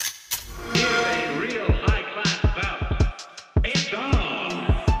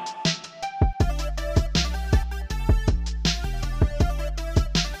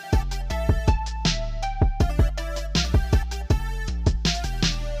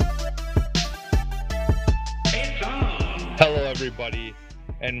Hello, everybody,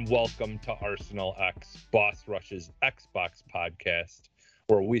 and welcome to Arsenal X, Boss Rush's Xbox podcast,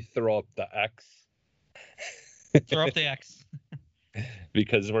 where we throw up the X Throw up the X.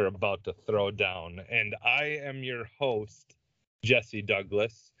 because we're about to throw down. And I am your host, Jesse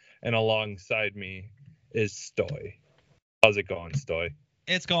Douglas, and alongside me is Stoy. How's it going, Stoy?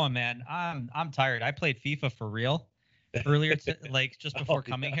 It's going, man. I'm tired. I played FIFA for real earlier, like just before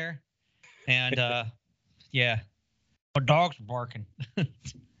coming here, and yeah, my dogs were barking.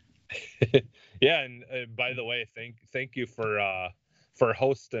 Yeah, and by the way, thank you for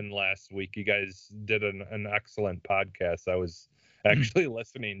hosting last week. You guys did an excellent podcast. I was actually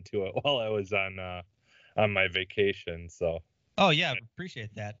listening to it while I was on my vacation. So Oh yeah,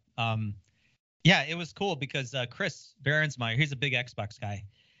 appreciate that. Yeah, it was cool because Chris Berensmeyer, he's a big Xbox guy.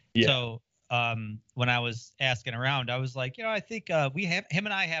 yeah, So when I was asking around, I was like, I think him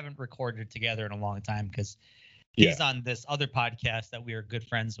and I haven't recorded together in a long time because he's on this other podcast that we are good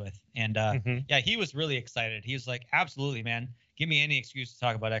friends with. And yeah, he was really excited. He was like, absolutely, man. Give me any excuse to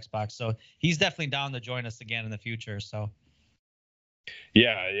talk about Xbox. So he's definitely down to join us again in the future. So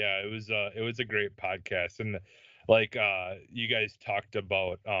yeah, it was a great podcast, and like you guys talked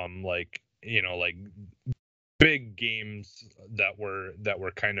about like like big games that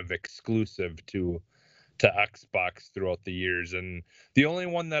were kind of exclusive to Xbox throughout the years, and the only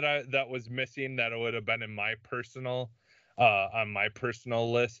one that was missing that would have been in my personal on my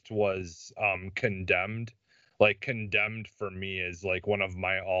personal list was Condemned. Like Condemned for me is like one of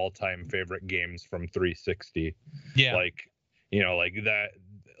my all-time favorite games from 360. yeah, Like like that,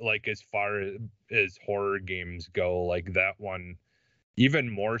 like as far as horror games go, like that one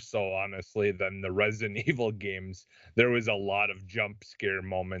even more so, honestly, than the Resident Evil games. There was a lot of jump scare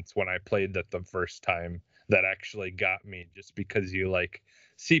moments when I played that the first time that actually got me, just because you like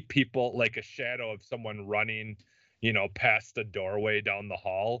see people, like a shadow of someone running past a doorway down the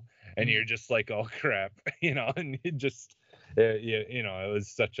hall, and you're just like, oh crap, and you just it was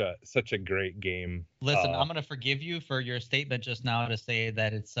such a great game. listen, I'm gonna forgive you for your statement just now to say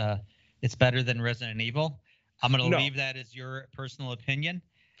that it's better than Resident Evil. I'm gonna No, leave that as your personal opinion,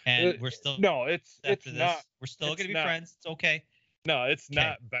 and we're still no, after it's not. this. We're still It's gonna be not. friends. It's okay. No, it's Okay.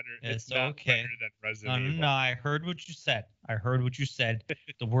 not better. It's It's not better okay. than No, Resident no, Evil. no. I heard what you said. I heard what you said.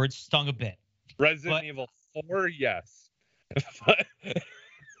 The words stung a bit. Resident But Evil 4, yes. But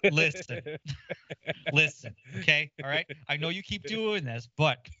listen, listen. Okay. All right. I know you keep doing this,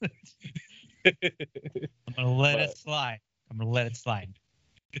 but I'm gonna let it slide. I'm gonna let it slide.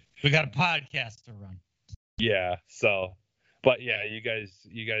 We got a podcast to run. yeah, so but yeah, you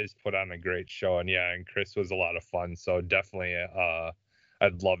guys put on a great show, and Chris was a lot of fun. So definitely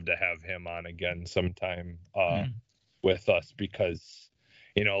I'd love to have him on again sometime with us, because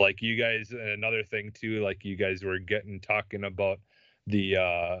like you guys, another thing too, like you guys were talking about the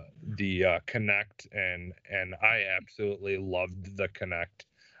Connect, and I absolutely loved the Connect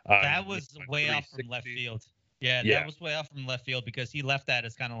That on was on way off from left 360. field. Yeah, that Yeah, was way off from left field because he left that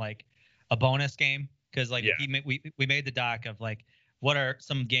as kind of like a bonus game. Because like yeah, we made the doc of like what are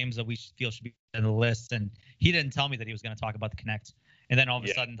some games that we feel should be in the list, and he didn't tell me that he was going to talk about the Connect. And then all of a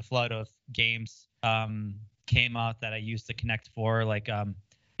yeah, sudden, the flood of games came out that I used the Connect for, like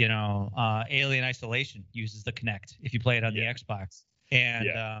Alien Isolation uses the Connect if you play it on the yeah, Xbox. And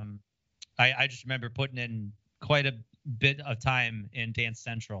yeah, I just remember putting in quite a bit of time in Dance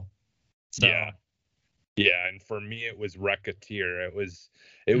Central. So yeah. Yeah, and for me it was Racketeer. It was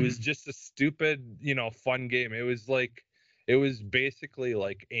just a stupid, fun game. It was basically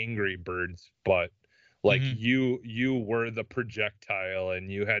like Angry Birds, but like mhm. you were the projectile,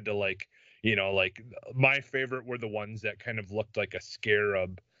 and you had to like my favorite were the ones that kind of looked like a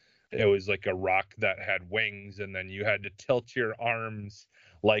scarab. It was like a rock that had wings, and then you had to tilt your arms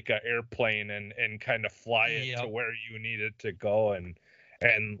like an airplane, and kind of fly it to Yep. where you needed to go, and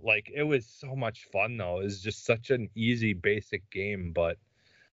like it was so much fun though. It was just such an easy basic game, but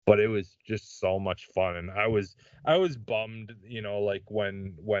it was just so much fun. And I was bummed, like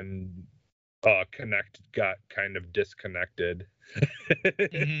when Connect got kind of disconnected.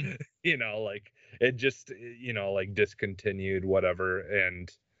 Mhm. Like it just like discontinued, whatever. And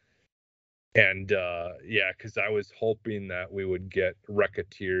yeah, because I was hoping that we would get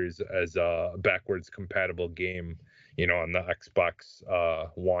Racketeers as a backwards compatible game, on the Xbox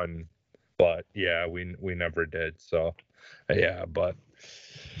One, but yeah, we never did. So yeah, but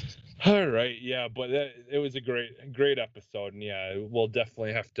All right, yeah, but it was a great episode, and yeah, we'll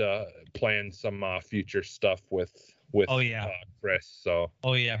definitely have to plan some future stuff with Oh yeah. Chris. So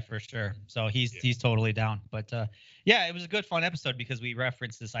Oh yeah, for sure. So he's yeah. he's totally down. But yeah, it was a good fun episode because we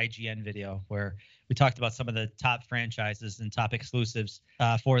referenced this IGN video where we talked about some of the top franchises and top exclusives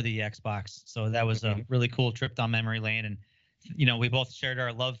for the Xbox. So that was a really cool trip down memory lane, and we both shared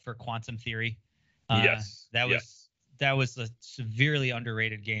our love for Quantum Theory. Yes. That yes. was a severely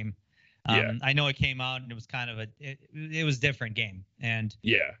underrated game. Yeah. I know it came out and it was kind of it was different game, and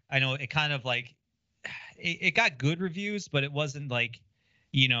Yeah. I know it kind of like it got good reviews, but it wasn't like,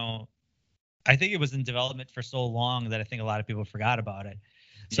 I think it was in development for so long that I think a lot of people forgot about it.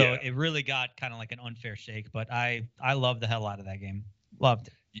 So it really got kind of like an unfair shake, but I love the hell out of that game. Loved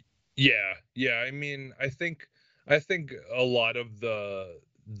it. Yeah. Yeah. I mean, I think a lot of the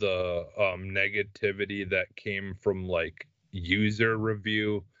negativity that came from like user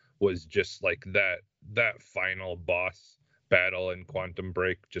review was just like that final boss battle in Quantum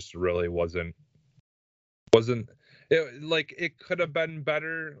Break just really wasn't it, like it could have been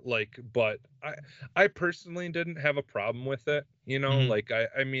better, like, but I personally didn't have a problem with it, like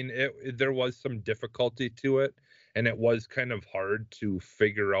I mean there was some difficulty to it, and it was kind of hard to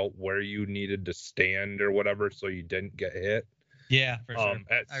figure out where you needed to stand or whatever so you didn't get hit Yeah, for sure.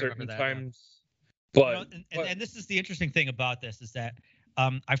 at I certain remember that, times. yeah. But, And this is the interesting thing about this is that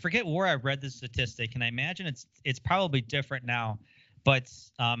I forget where I read the statistic, and I imagine it's probably different now, but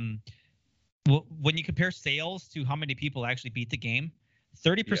when you compare sales to how many people actually beat the game,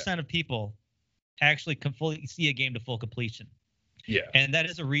 30% of people actually fully see a game to full completion. Yeah. And that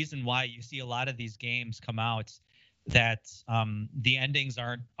is a reason why you see a lot of these games come out that the endings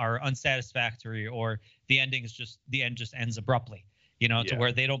are unsatisfactory, or the end just ends abruptly, to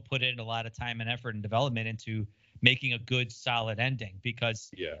where they don't put in a lot of time and effort and development into making a good solid ending because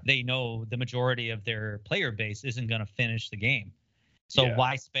they know the majority of their player base isn't going to finish the game. So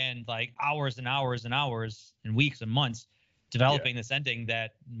why spend like hours and hours and hours and weeks and months developing this ending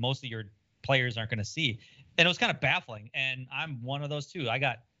that most of your players aren't going to see? And it was kind of baffling. And I'm one of those too. I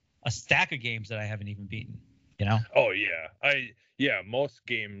got a stack of games that I haven't even beaten, Oh yeah. Most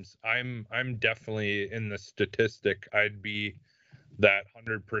games I'm definitely in the statistic. I'd be that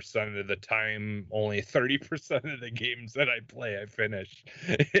 100% of the time, only 30% of the games that I play I finish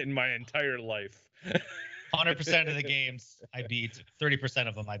in my entire life. 100% of the games I beat, 30%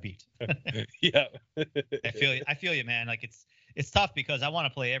 of them I beat. Yeah. I feel you, man. Like it's tough because I want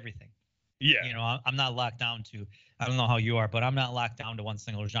to play everything. Yeah. I'm not locked down to, I don't know how you are, but I'm not locked down to one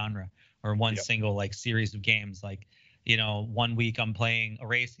single genre or one single like series of games. Like, 1 week I'm playing a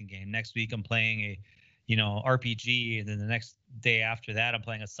racing game. Next week I'm playing a, RPG. And then the next day after that, I'm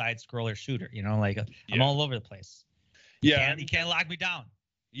playing a side scroller shooter, like I'm all over the place. You can't lock me down.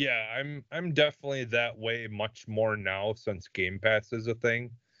 Yeah, I'm definitely that way much more now since Game Pass is a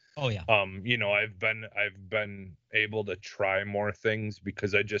thing. Oh yeah. I've been able to try more things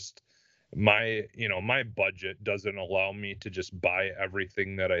because I just my budget doesn't allow me to just buy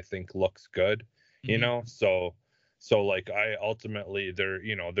everything that I think looks good, so like I ultimately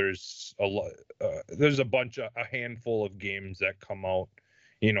there's a handful of games that come out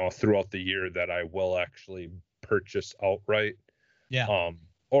throughout the year that I will actually purchase outright. Yeah.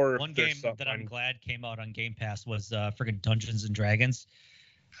 Or one game that I'm glad came out on Game Pass was friggin' Dungeons and Dragons.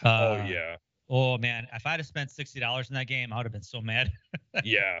 Oh man, if I'd have spent $60 in that game, I would have been so mad.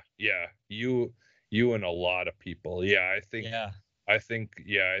 yeah. You and a lot of people. Yeah, I think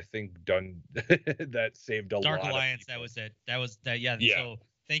that saved a Dark lot Alliance, of people. That was it. That was that. Yeah. Yeah. So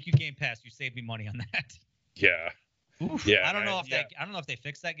thank you, Game Pass. You saved me money on that. Yeah. Oof. Yeah. I don't know if they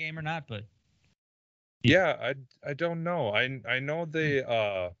fixed that game or not, but yeah, I don't know. I know they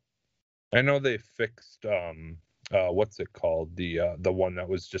fixed what's it called, the one that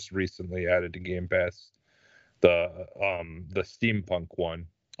was just recently added to Game Pass, the steampunk one.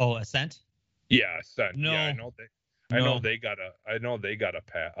 Oh, Ascent. Yeah, Ascent. No. Yeah, I know they got a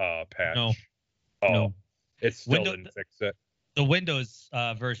patch. No. Oh, no. It still didn't fix it. The Windows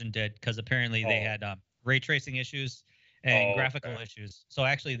version did, because apparently they had ray tracing issues and graphical issues. So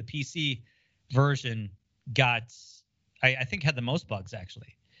actually the PC version got, I think, had the most bugs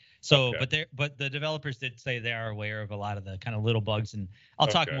actually. So, but the developers did say they are aware of a lot of the kind of little bugs, and I'll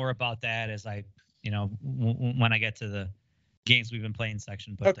talk more about that as I, when I get to the games we've been playing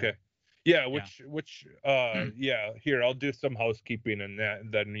section. But here I'll do some housekeeping, and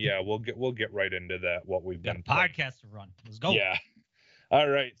then we'll get right into that, what we've been playing. Podcast to run. Let's go. Yeah. All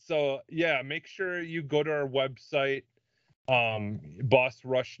right. So make sure you go to our website,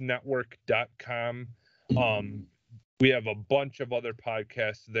 bossrushnetwork.com. we have a bunch of other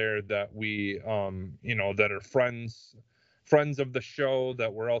podcasts there that we that are friends of the show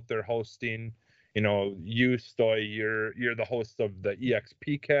that we're out there hosting. You, Stoy, you're the host of the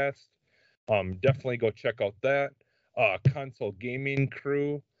EXP cast. Definitely go check out that. Console Gaming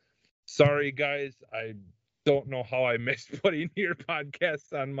Crew. Sorry guys, I don't know how I missed putting your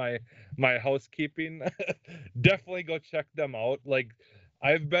podcasts on my housekeeping. Definitely go check them out. Like,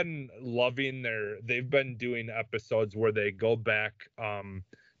 I've been loving they've been doing episodes where they go back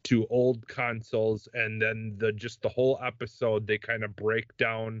to old consoles, and then the whole episode they kind of break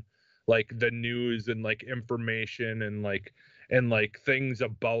down like the news and like information and like things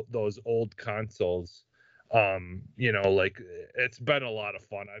about those old consoles. Like, it's been a lot of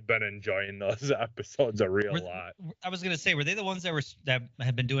fun. I've been enjoying those episodes a lot. I was gonna say, were they the ones that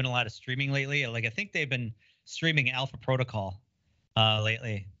have been doing a lot of streaming lately? Like, I think they've been streaming Alpha Protocol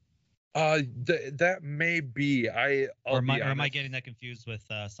lately. That may be. Or am I getting that confused with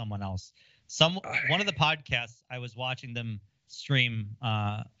someone else? One of the podcasts I was watching them stream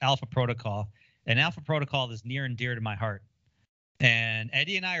Alpha Protocol, and Alpha Protocol is near and dear to my heart. And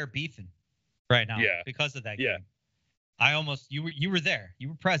Eddie and I are beefing right now because of that game. I almost you were there. You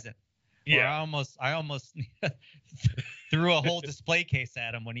were present. I almost threw a whole display case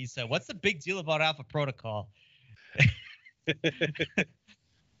at him when he said, "What's the big deal about Alpha Protocol?"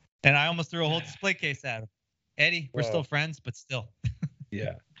 And I almost threw a whole display case at him. Eddie, we're still friends, but still.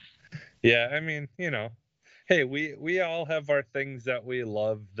 Yeah. I mean, hey, we all have our things that we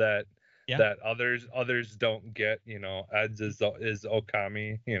love that others don't get. Ed's is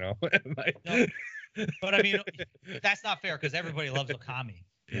Okami. But I mean, that's not fair because everybody loves Okami.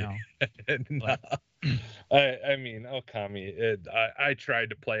 No. I mean, Okami. I tried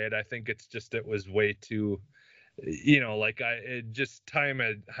to play it. I think it was way too. Time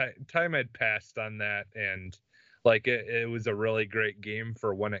had passed on that, and like it was a really great game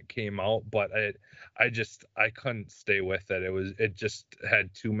for when it came out, but I couldn't stay with it. It just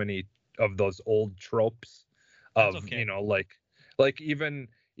had too many of those old tropes of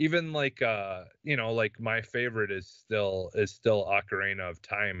even like my favorite is still Ocarina of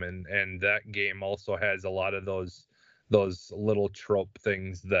Time, and that game also has a lot of those little trope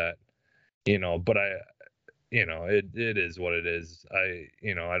things that but it is what it is. I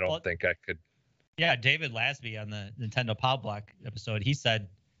don't think I could. Yeah, David Lasby on the Nintendo Pow Block episode, he said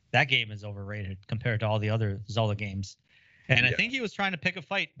that game is overrated compared to all the other Zelda games. And I think he was trying to pick a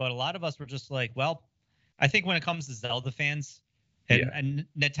fight, but a lot of us were just like, well, I think when it comes to Zelda fans and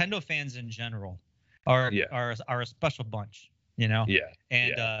Nintendo fans in general are a special bunch, And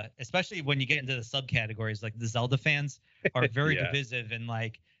especially when you get into the subcategories, like the Zelda fans are very divisive, and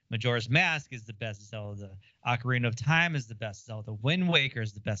like Majora's Mask is the best Zelda, Ocarina of Time is the best Zelda, Wind Waker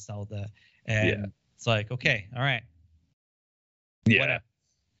is the best Zelda, and it's like, okay, all right, whatever.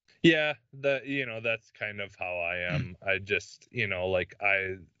 That's kind of how I am. I just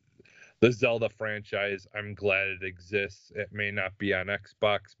the Zelda franchise, I'm glad it exists. It may not be on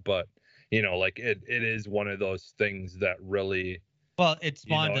Xbox, but it is one of those things that really it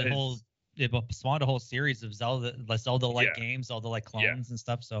spawned it spawned a whole series of Zelda-like games, Zelda-like clones and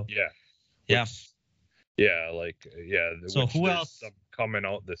stuff. So So who else coming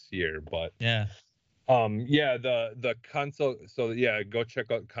out this year? But the console. So go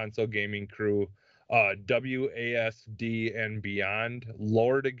check out Console Gaming Crew, WASD and Beyond,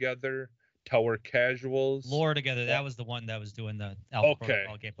 Lore Together, Tower Casuals. Lore Together. That was the one that was doing the Alpha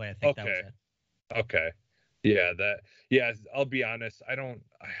Protocol gameplay. I think that was it. Okay. I'll be honest.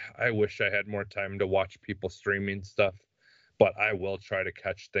 I wish I had more time to watch people streaming stuff, but I will try to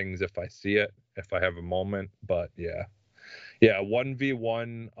catch things if I see it, if I have a moment. But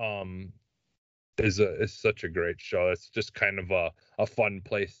 1v1 is such a great show. It's just kind of a fun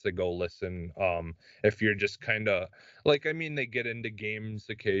place to go listen. If you're just kind of like, I mean, they get into games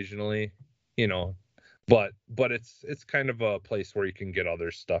occasionally, but it's kind of a place where you can get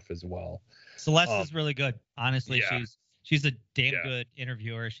other stuff as well. Celeste is really good. Honestly, she's a damn good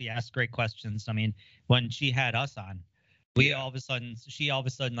interviewer. She asks great questions. I mean, when she had us on, she all of a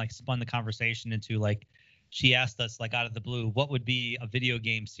sudden like spun the conversation into like, she asked us like out of the blue, what would be a video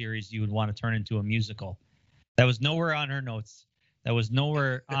game series you would want to turn into a musical? That was nowhere on her notes. That was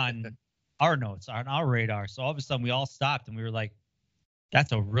nowhere on our notes, on our radar. So all of a sudden we all stopped and we were like,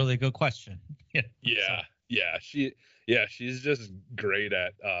 that's a really good question. She's just great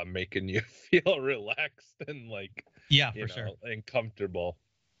at making you feel relaxed and like sure, and comfortable.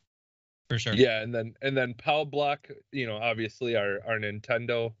 For sure. Yeah, and then Pow Block, obviously our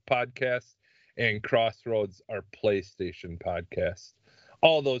Nintendo podcast, and Crossroads, our PlayStation podcast.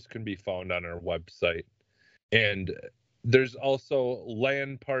 All those can be found on our website. And there's also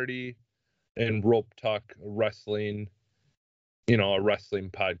LAN Party and Rope Talk Wrestling, a wrestling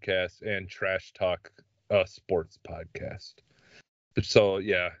podcast, and Trash Talk, a sports podcast. So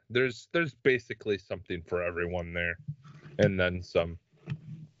yeah, there's basically something for everyone there, and then some.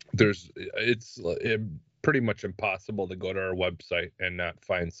 It's pretty much impossible to go to our website and not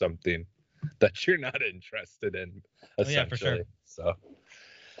find something that you're not interested in, essentially. Yeah, for sure. So,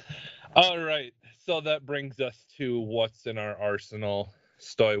 all right. So that brings us to what's in our arsenal.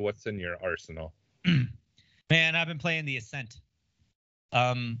 Stoy, what's in your arsenal? Man, I've been playing The Ascent.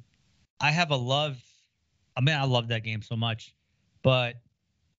 I have a love. I mean, I love that game so much, but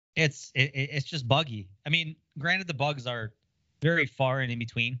it's just buggy. I mean, granted, the bugs are very far and in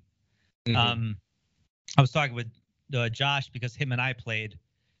between. Mm-hmm. I was talking with Josh because him and I played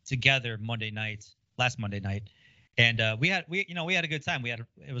together last Monday night, and we had a good time.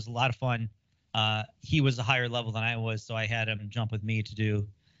 It was a lot of fun. He was a higher level than I was, so I had him jump with me to do,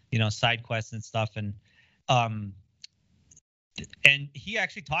 side quests and stuff, and he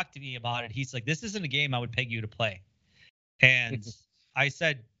actually talked to me about it. He's like, "This isn't a game I would peg you to play," and I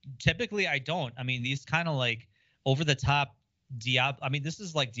said, "Typically, I don't. I mean, these kind of like over the top Diablo. I mean, this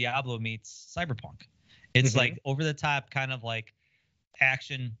is like Diablo meets Cyberpunk. It's like over the top kind of like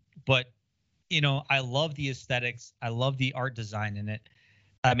action, but I love the aesthetics. I love the art design in it.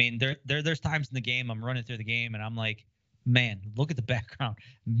 I mean, there's times in the game I'm running through the game and I'm like, man, look at the background.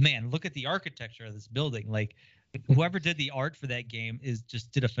 Man, look at the architecture of this building. Like, whoever did the art for that game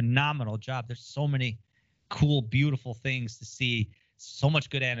did a phenomenal job. There's so many cool, beautiful things to see. So much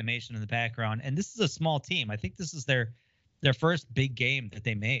good animation in the background. And this is a small team. I think this is their first big game that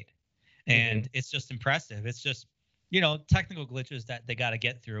they made. And it's just impressive. It's just, technical glitches that they got to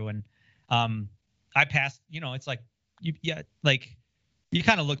get through. And I passed, it's like, you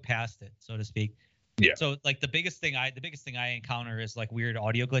kind of look past it, so to speak. Yeah. So like the biggest thing I encounter is like weird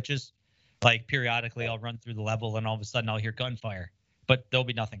audio glitches. Like periodically I'll run through the level and all of a sudden I'll hear gunfire, but there'll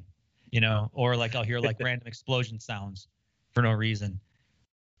be nothing, or like I'll hear like random explosion sounds for no reason.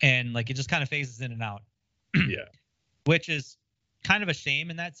 And like it just kind of phases in and out. Yeah. Which is kind of a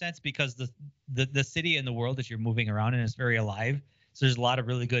shame in that sense because the city and the world that you're moving around in is very alive. So there's a lot of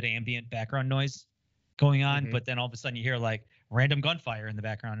really good ambient background noise going on, but then all of a sudden you hear like random gunfire in the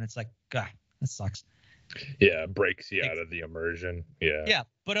background and it's like, God, that sucks. Yeah, it breaks you out of the immersion. Yeah. Yeah,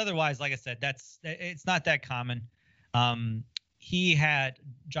 but otherwise, like I said, it's not that common.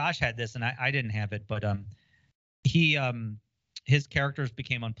 Josh had this and I didn't have it, but his characters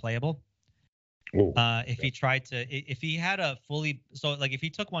became unplayable. If he had a if he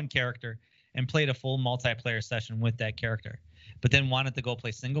took one character and played a full multiplayer session with that character, but then wanted to go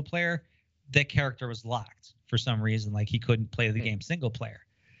play single player, that character was locked for some reason. Like he couldn't play the game single player.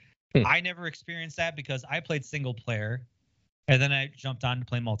 I never experienced that because I played single player and then I jumped on to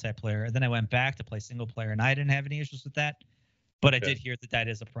play multiplayer and then I went back to play single player and I didn't have any issues with that. But I did hear that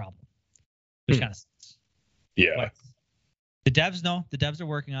is a problem, which kind of sucks. Yeah. But the devs are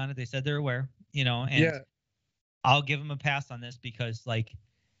working on it. They said they're aware, and I'll give them a pass on this because like,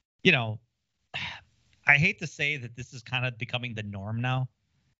 I hate to say that this is kind of becoming the norm now.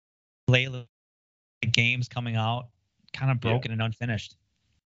 Lately, games coming out kind of broken and unfinished.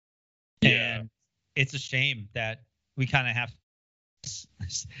 Yeah. And it's a shame that we kind of have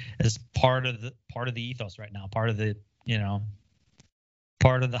as part of the ethos right now, part of the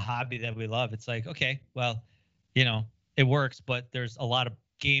hobby that we love. It's like, okay, well, it works, but there's a lot of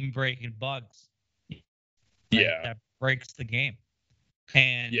game breaking bugs. That breaks the game.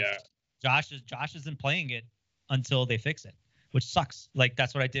 And Josh isn't playing it until they fix it, which sucks. Like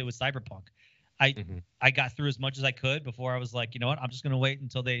that's what I did with Cyberpunk. I got through as much as I could before I was like, you know what, I'm just gonna wait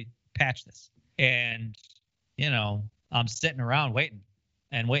until they patch this. And I'm sitting around waiting.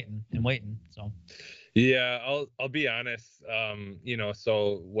 So yeah, I'll be honest.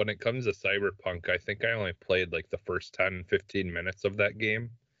 So when it comes to Cyberpunk, I think I only played like the first 10-15 minutes of that game,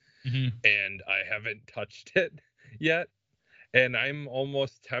 and I haven't touched it yet. And I'm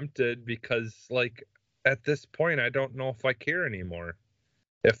almost tempted because like at this point I don't know if I care anymore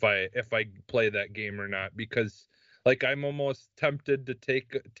if I play that game or not, because like I'm almost tempted to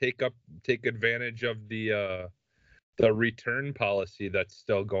take advantage of the return policy that's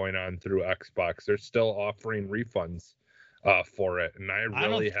still going on through Xbox. They're still offering refunds for it, and I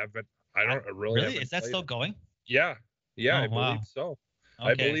really haven't. Really? Is that still going? Yeah, I believe so.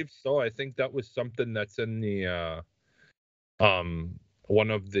 Okay. I believe so. I think that was something that's in the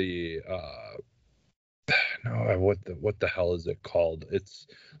one of the no, what the hell is it called? It's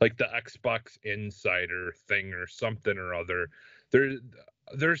like the Xbox Insider thing or something or other.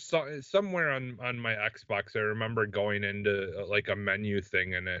 there's somewhere on my Xbox, I remember going into like a menu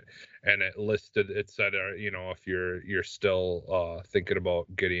thing, and it listed, it said, if you're still thinking about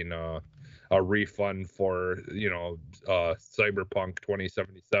getting a refund for Cyberpunk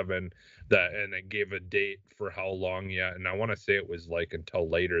 2077, and it gave a date for how long yet, and I want to say it was like until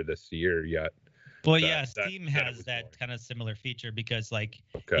later this year yet. Well, yeah, Steam has that kind of similar feature, because like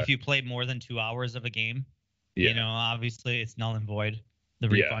if you play more than 2 hours of a game, obviously it's null and void, the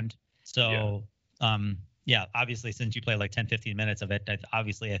refund. So obviously since you play like 10, 15 minutes of it,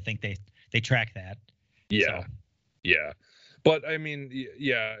 obviously I think they track that. Yeah. So. Yeah. But I mean,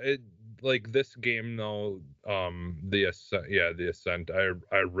 it, like this game though, the Ascent,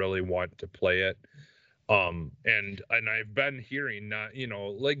 I really want to play it. And I've been hearing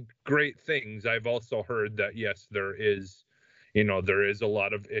like great things. I've also heard that yes, there is a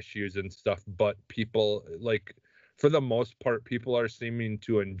lot of issues and stuff, but people, like, for the most part, people are seeming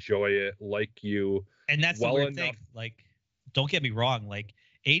to enjoy it, like you. And that's the weird thing. Like, don't get me wrong, like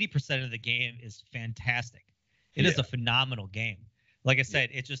 80% of the game is fantastic. It is a phenomenal game. Like I said,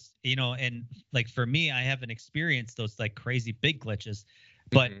 it just, and like for me, I haven't experienced those like crazy big glitches,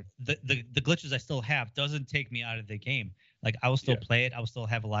 but the glitches I still have doesn't take me out of the game. Like I will still play it. I will still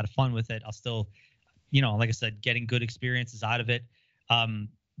have a lot of fun with it. I'll still, like I said, getting good experiences out of it.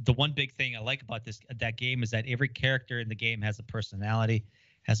 The one big thing I like about that game is that every character in the game has a personality,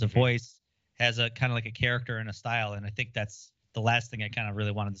 has a voice, has a kind of like a character and a style. And I think that's the last thing I kind of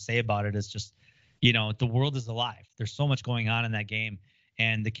really wanted to say about it, is just, the world is alive. There's so much going on in that game,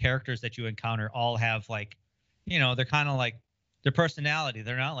 and the characters that you encounter all have like, they're kind of like their personality.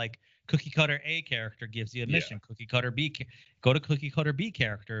 They're not like cookie cutter A character gives you a mission, cookie cutter B, go to cookie cutter B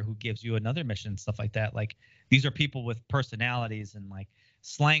character who gives you another mission, stuff like that. Like these are people with personalities and like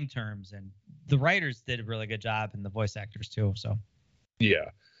slang terms, and the writers did a really good job, and the voice actors too. So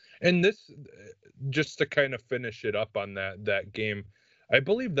and this, just to kind of finish it up on that game, I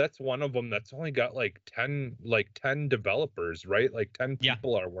believe that's one of them that's only got like 10 developers, right? Like 10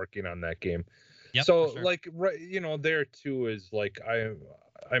 people are working on that game. So sure. Like, right, there too is like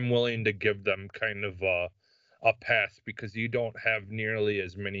I'm willing to give them kind of a pass, because you don't have nearly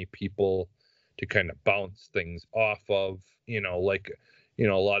as many people to kind of bounce things off of, like, a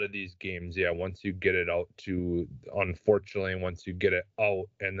lot of these games, once you get it out to, unfortunately, once you get it out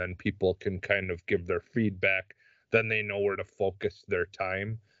and then people can kind of give their feedback, then they know where to focus their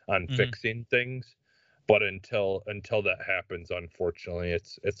time on fixing things. But until that happens, unfortunately,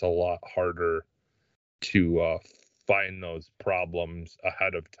 it's a lot harder to find those problems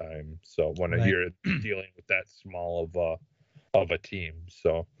ahead of time. So when you're dealing with that small of a team,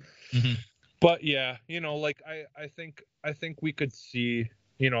 so. But like I think we could see,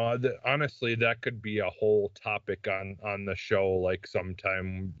 honestly, that could be a whole topic on the show, like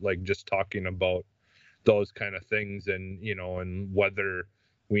sometime, like just talking about those kind of things, and and whether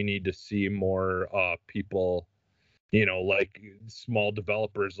we need to see more people, like small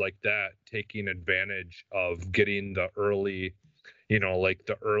developers like that, taking advantage of getting the early, like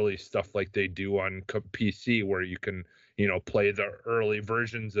the early stuff like they do on PC, where you can, play the early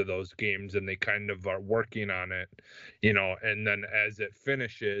versions of those games, and they kind of are working on it, and then as it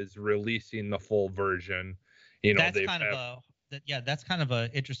finishes, releasing the full version. That's that's kind of a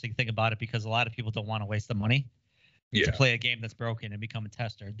interesting thing about it, because a lot of people don't want to waste the money to play a game that's broken and become a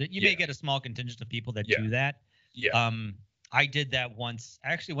tester. You may get a small contingent of people that do that. I did that once.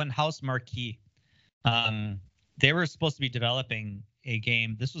 Actually, when House Marquee, they were supposed to be developing a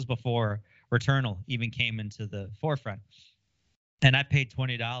game. This was before Returnal even came into the forefront, and I paid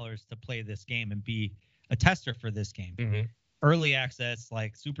 $20 to play this game and be a tester for this game. Early access,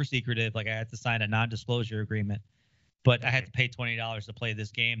 like super secretive, like I had to sign a non-disclosure agreement, but I had to pay $20 to play this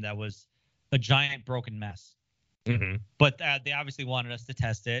game that was a giant broken mess. But they obviously wanted us to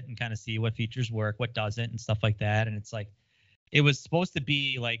test it and kind of see what features work, what doesn't, and stuff like that. And it's like, it was supposed to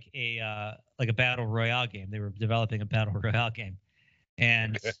be like a battle royale game. They were developing a battle royale game,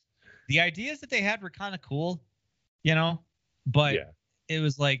 and the ideas that they had were kind of cool, but it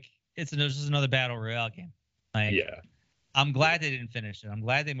was like it's just another battle royale game. Like, I'm glad they didn't finish it. I'm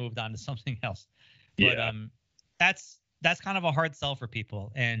glad they moved on to something else. But that's kind of a hard sell for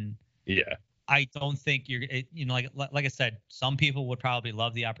people, and I don't think like I said, some people would probably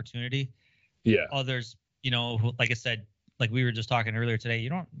love the opportunity. Others, like I said, like we were just talking earlier today, we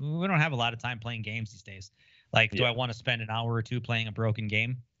don't have a lot of time playing games these days. Like, do I want to spend an hour or two playing a broken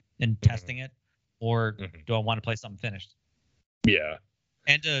game and testing it, or do I want to play something finished?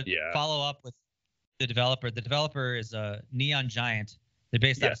 And to follow up with the developer is a Neon Giant. They're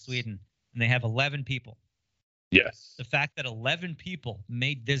based out of Sweden, and they have 11 people. Yes. The fact that 11 people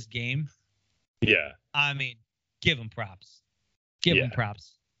made this game. Yeah. I mean, give them props. Give them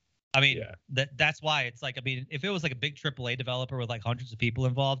props. I mean, that's why it's like, I mean, if it was like a big AAA developer with like hundreds of people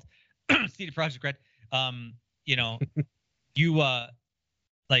involved, CD Projekt Red, you know, you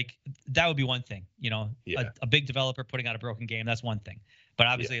like that would be one thing, you know, a big developer putting out a broken game, that's one thing. But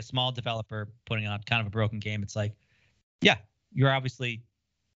obviously a small developer putting out kind of a broken game, it's like, yeah, you're obviously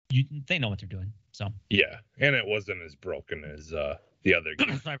they know what they're doing. So yeah, and it wasn't as broken as the other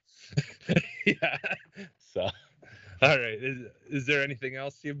game. Yeah. So all right, is there anything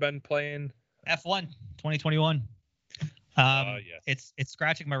else you've been playing? F1 2021. Yes. It's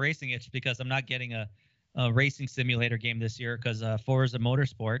scratching my racing itch because I'm not getting a racing simulator game this year because Forza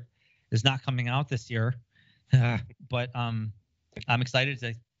Motorsport is not coming out this year. But I'm excited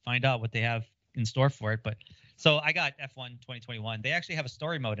to find out what they have in store for it. But so I got F1 2021. They actually have a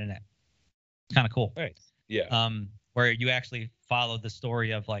story mode in it. Kind of cool. Nice. Yeah. Where you actually follow the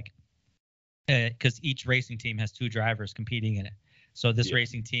story of like, because each racing team has two drivers competing in it. So this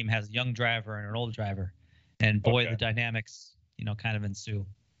racing team has a young driver and an old driver, and boy, the dynamics, you know, kind of ensue.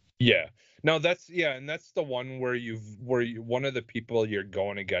 Yeah. No, that's and that's the one where one of the people you're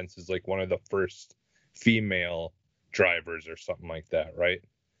going against is like one of the first female drivers or something like that, right?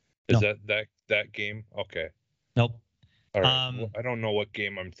 Is that game? Okay. Nope. All right. I don't know what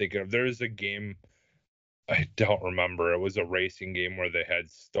game I'm thinking of. There is a game I don't remember. It was a racing game where they had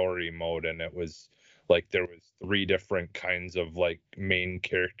story mode, and it was like there was 3 different kinds of like main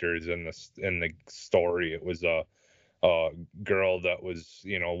characters in the story. It was a girl that was,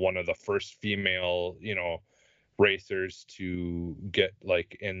 you know, one of the first female, you know, racers to get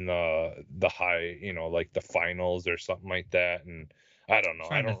like in the high, you know, like the finals or something like that. And I don't know.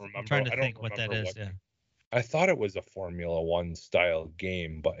 I don't remember. I'm trying to think what that is. Yeah. I thought it was a Formula One style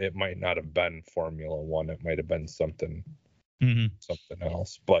game, but it might not have been Formula One. It might have been something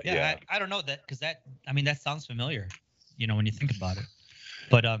else. But yeah, I don't know that, because that, I mean, that sounds familiar, you know, when you think about it.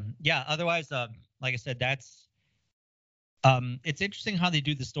 But yeah, otherwise, like I said, that's it's interesting how they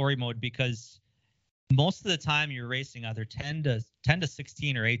do the story mode, because most of the time you're racing either 10 to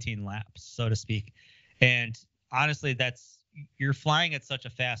 16 or 18 laps, so to speak. And honestly, you're flying at such a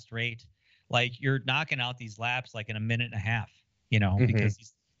fast rate. Like you're knocking out these laps like in a minute and a half, you know,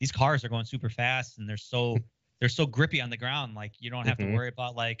 because these cars are going super fast and they're so grippy on the ground. Like you don't have to worry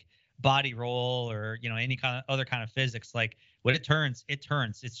about like body roll or, you know, any kind of other kind of physics. Like when it turns.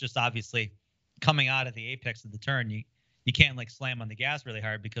 It's just obviously coming out of the apex of the turn. You can't like slam on the gas really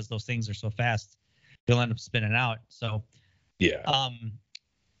hard because those things are so fast. You'll end up spinning out. So yeah.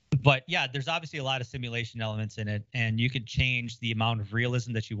 But yeah, there's obviously a lot of simulation elements in it, and you can change the amount of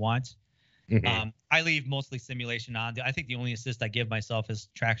realism that you want. I leave mostly simulation on. I think the only assist I give myself is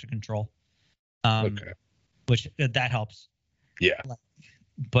traction control, which that helps. Yeah.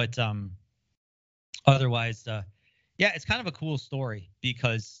 But otherwise, yeah, it's kind of a cool story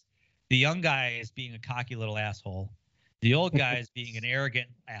because the young guy is being a cocky little asshole. The old guy is being an arrogant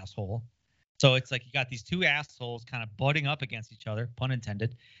asshole. So it's like you got these two assholes kind of butting up against each other, pun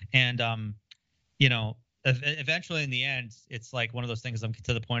intended. And, you know, eventually in the end, it's like one of those things, I'm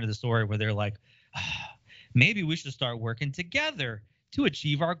to the point of the story where they're like, maybe we should start working together to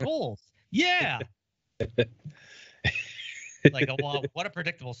achieve our goals. Yeah. Like, well, what a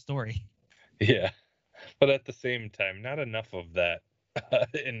predictable story. Yeah. But at the same time, not enough of that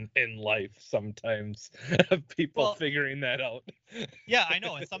in life sometimes. People figuring that out. Yeah, I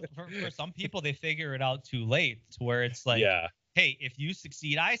know. And for some people, they figure it out too late, to where it's like, hey, if you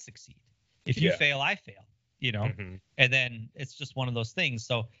succeed, I succeed. If you fail, I fail. You know, and then it's just one of those things.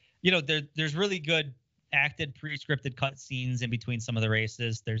 So, you know, there's really good acted, pre-scripted cut scenes in between some of the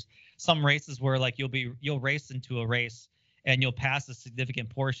races. There's some races where like you'll race into a race and you'll pass a significant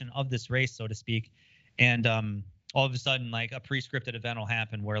portion of this race, so to speak, and all of a sudden like a pre-scripted event will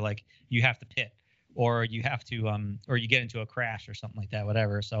happen where like you have to pit, or you have to or you get into a crash or something like that,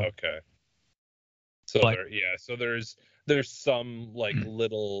 whatever. So so there's some like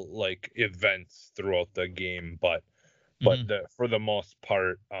little like events throughout the game, but for the most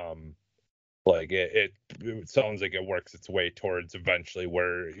part, like it sounds like it works its way towards eventually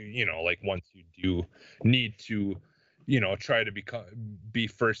where, you know, like once you do need to, you know, try to be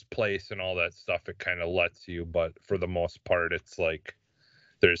first place and all that stuff, it kind of lets you. But for the most part, it's like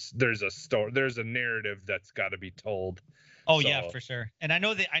there's a story, there's a narrative that's got to be told. Oh, so, yeah, for sure. And I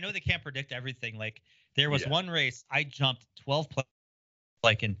know they can't predict everything. Like there was one race I jumped 12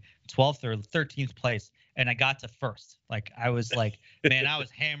 like in 12th or 13th place, and I got to first. Like I was like, man, I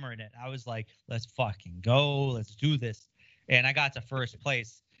was hammering it. I was like, let's fucking go, let's do this. And I got to first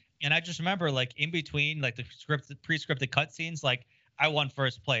place. And I just remember, like, in between, like, the pre-scripted cutscenes, like, I won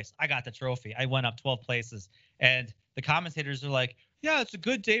first place. I got the trophy. I went up 12 places. And the commentators are like, yeah, it's a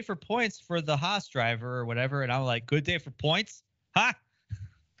good day for points for the Haas driver or whatever. And I'm like, good day for points? Huh?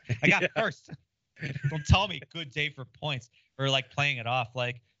 I got first. Don't tell me good day for points, or like playing it off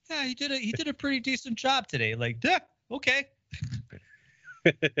like, yeah, he did a pretty decent job today. Like, yeah, okay.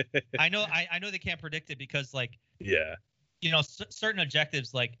 I know they can't predict it because, like, yeah, certain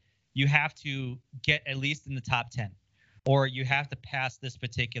objectives, like, you have to get at least in the top 10, or you have to pass this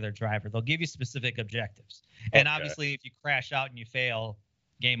particular driver. They'll give you specific objectives. And obviously, if you crash out and you fail,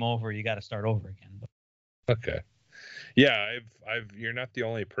 game over. You got to start over again. But. Okay. Yeah, you're not the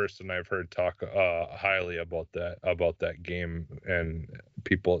only person I've heard talk highly about that game, and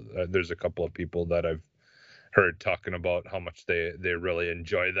people. There's a couple of people that I've heard talking about how much they really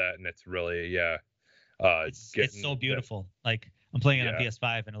enjoy that, and it's really it's so beautiful. Like, I'm playing it on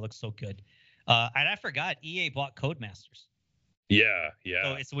PS5 and it looks so good. And I forgot EA bought Codemasters. Yeah.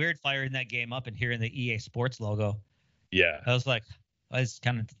 So it's weird firing that game up and hearing the EA Sports logo. Yeah. I was like, well, it's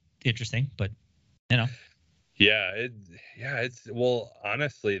kind of interesting, but Yeah, it's well,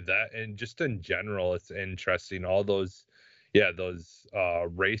 honestly, that, and just in general, it's interesting. All those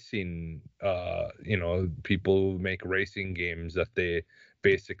racing, people who make racing games that they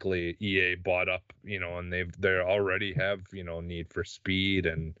basically EA bought up, and they already have, Need for Speed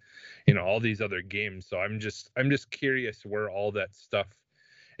and, all these other games. So I'm just curious where all that stuff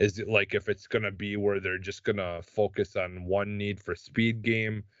is, like, if it's gonna be where they're just gonna focus on one Need for Speed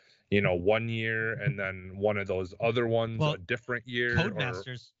game, 1 year, and then one of those other ones a different year.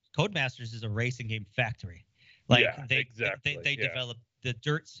 Codemasters is a racing game factory. Like, they develop the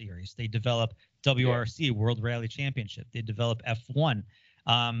Dirt series. They develop WRC World Rally Championship. They develop F1.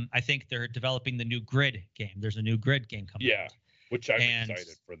 I think they're developing the new Grid game. There's a new Grid game coming out. Which I'm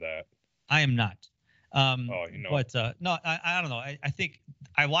excited for that. I am not. But no, I don't know. I think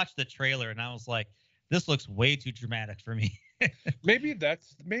I watched the trailer and I was like, this looks way too dramatic for me. maybe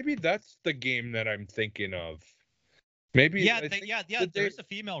that's the game that I'm thinking of. Maybe there's a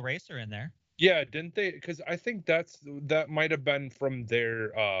female racer in there. Yeah, didn't they? Because I think that might have been from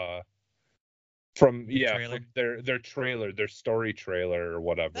their their trailer, their story trailer or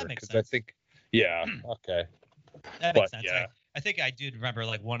whatever. That makes sense. I think okay. That makes sense. Yeah. I think I do remember,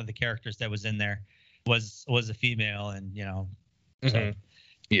 like, one of the characters that was in there was a female, and so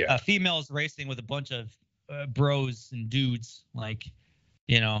females racing with a bunch of bros and dudes, like,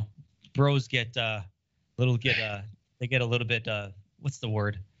 bros get a little bit what's the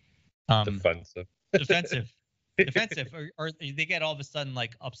word, defensive or they get all of a sudden,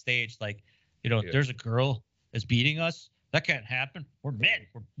 like, upstage, like, there's a girl that's beating us, that can't happen, we're men,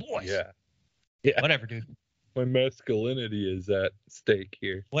 we're boys, whatever, dude. My masculinity is at stake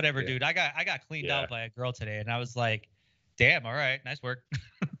here. Whatever, dude. I got cleaned out by a girl today, and I was like, damn, all right, nice work.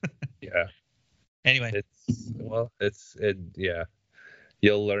 Yeah. Anyway.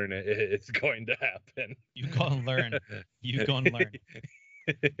 You'll learn it. It's going to happen. You go and learn.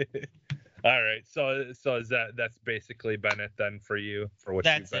 All right. So is that's basically been it then for you, for what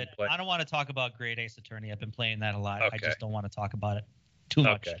you've been playing? I don't want to talk about Great Ace Attorney. I've been playing that a lot. Okay. I just don't want to talk about it too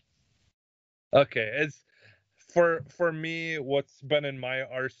much. Okay. It's for me, what's been in my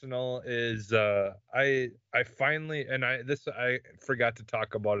arsenal is I finally, and I forgot to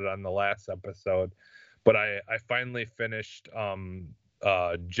talk about it on the last episode, but I finally finished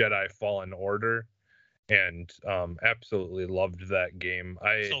Jedi Fallen Order, and absolutely loved that game.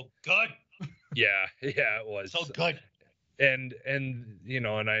 So good. Yeah, it was so good. And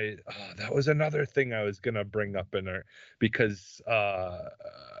I that was another thing I was gonna bring up in there, because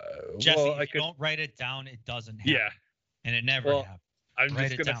Jesse, if you don't write it down, it doesn't happen. Yeah, and it never happened. I'm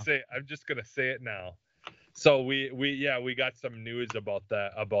just gonna say it now. So we got some news about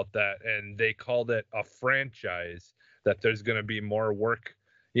that, and they called it a franchise, that there's gonna be more work,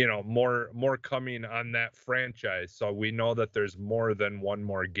 more coming on that franchise. So we know that there's more than one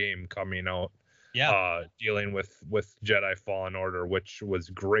more game coming out. Yeah. Dealing with Jedi Fallen Order, which was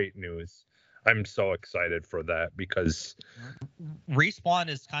great news. I'm so excited for that, because Respawn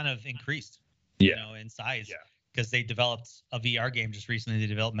is kind of increased, in size. Yeah. Because they developed a VR game just recently. They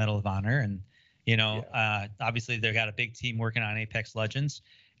developed Medal of Honor, and obviously they've got a big team working on Apex Legends,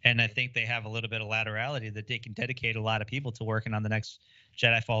 and I think they have a little bit of laterality that they can dedicate a lot of people to working on the next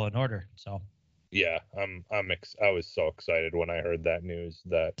Jedi Fallen Order. So. Yeah, I was so excited when I heard that news.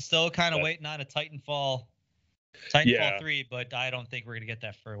 That still kind of waiting on a Titanfall 3, but I don't think we're gonna get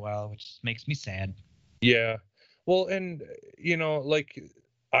that for a while, which makes me sad. Yeah, well, and like,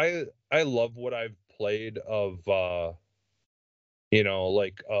 I love what I've played of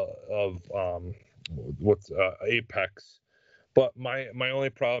like of what's Apex. But my only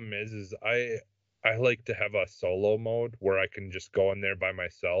problem is I like to have a solo mode where I can just go in there by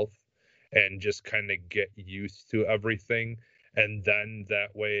myself and just kind of get used to everything. And then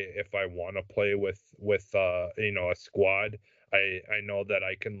that way, if I want to play with a squad, I know that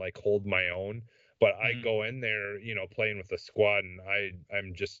I can like hold my own. But I go in there, playing with a squad, and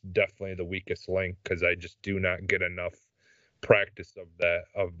I'm just definitely the weakest link because I just do not get enough practice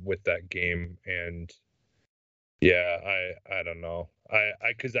with that game. And yeah, I don't know.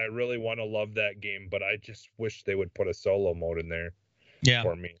 Because I really want to love that game, but I just wish they would put a solo mode in there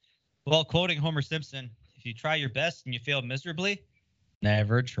for me. Well, quoting Homer Simpson, if you try your best and you fail miserably,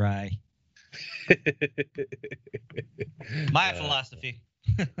 never try. My philosophy.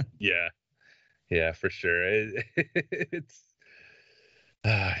 Yeah, for sure. It's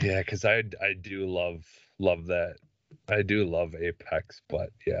yeah, because I do love that. I do love Apex, but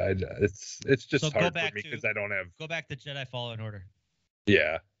yeah, it's just hard for me because I don't have. Go back to Jedi Fallen Order.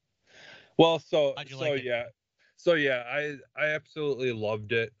 Yeah. Well, so like I absolutely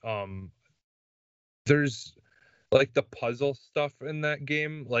loved it. There's like the puzzle stuff in that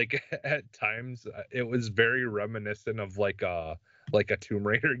game. Like at times, it was very reminiscent of like a Tomb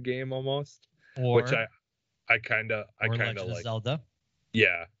Raider game almost, which I kind of like. Zelda.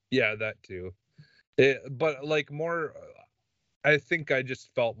 Yeah, that too. But like more, I think I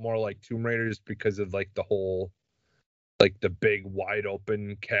just felt more like Tomb Raiders because of like the whole, like the big wide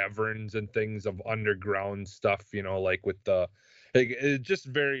open caverns and things of underground stuff, like with it's just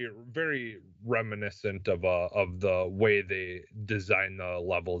very, very reminiscent of the way they design the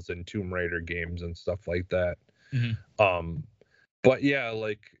levels in Tomb Raider games and stuff like that. But yeah,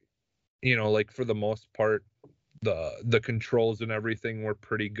 like, like for the most part, the controls and everything were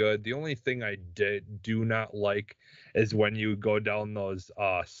pretty good. The only thing I do not like is when you go down those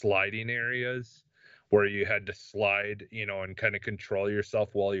sliding areas where you had to slide, and kind of control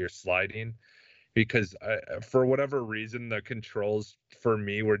yourself while you're sliding, because for whatever reason the controls for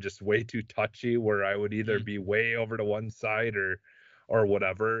me were just way too touchy, where I would either be way over to one side or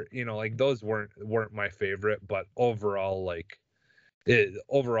whatever, like those weren't my favorite. But overall, like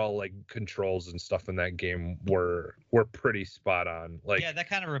controls and stuff in that game were pretty spot on. Like, yeah, that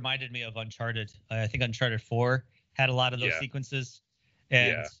kind of reminded me of Uncharted. I think Uncharted 4 had a lot of those sequences,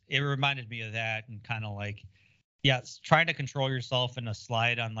 and it reminded me of that. And kind of like, trying to control yourself in a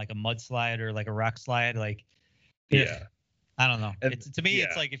slide on like a mudslide or like a rock slide, like, I don't know. And, to me,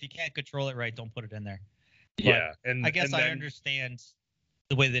 it's like if you can't control it right, don't put it in there. But and I guess I understand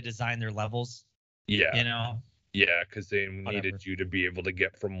the way they design their levels. Yeah, because they needed you to be able to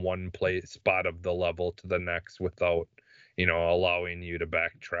get from one spot of the level to the next without, allowing you to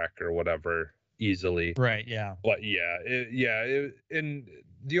backtrack or whatever easily. Right. Yeah. But and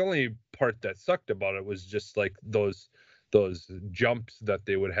the only part that sucked about it was just like those jumps that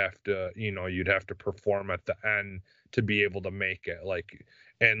they would have to, you'd have to perform at the end to be able to make it. Like,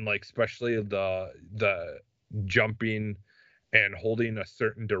 and like especially the jumping and holding a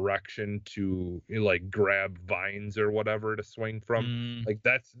certain direction to like grab vines or whatever to swing from. Like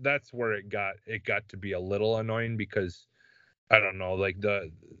that's where it got to be a little annoying, because I don't know, like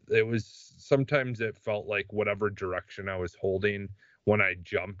it was sometimes it felt like whatever direction I was holding when I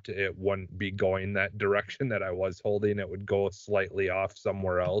jumped, it wouldn't be going that direction that I was holding. It would go slightly off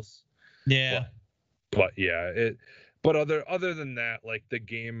somewhere else. Yeah. But yeah, but other than that, like the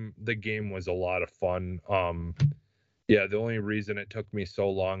game was a lot of fun. Yeah, the only reason it took me so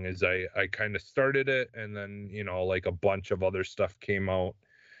long is I kind of started it, and then, like a bunch of other stuff came out,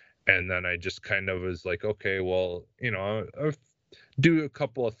 and then I just kind of was like, okay, well, I'll do a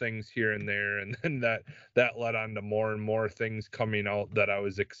couple of things here and there, and then that led on to more and more things coming out that I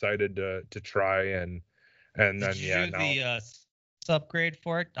was excited to try, and then did you do the upgrade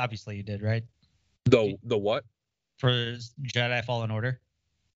for it? Obviously you did, right? The what? For Jedi Fallen Order?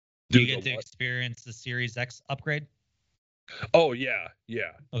 Do you get to experience the Series X upgrade? Oh yeah.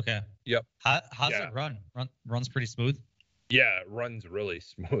 Okay. Yep. How's it run? Runs pretty smooth? Yeah, it runs really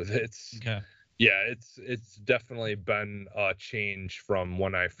smooth. It's definitely been a change from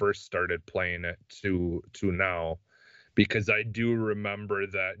when I first started playing it to now, because I do remember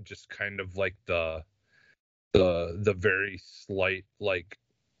that just kind of like the very slight like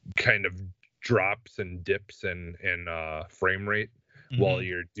kind of drops and dips in frame rate while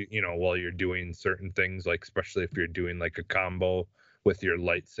you're doing certain things, like especially if you're doing like a combo with your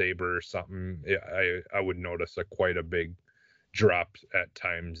lightsaber or something. I would notice quite a big drop at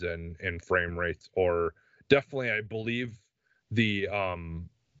times in frame rates. Or definitely, I believe the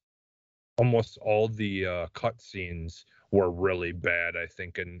almost all the cutscenes were really bad. I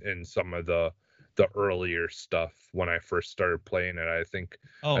think in some of the earlier stuff when I first started playing it. I think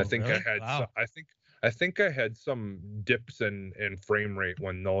Really? I had Wow. I think I had some dips in frame rate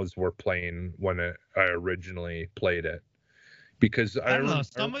when those were playing when I originally played it. Because I don't know.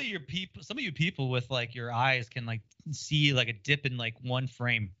 Some of you people with like your eyes can like see like a dip in like one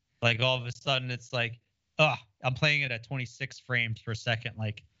frame. Like all of a sudden it's like, oh, I'm playing it at 26 frames per second.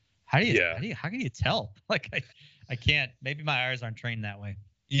 Like, how can you tell? Like I can't. Maybe my eyes aren't trained that way.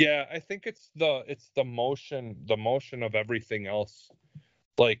 Yeah, I think it's the motion of everything else.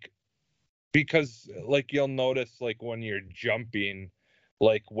 Like, because like you'll notice like when you're jumping,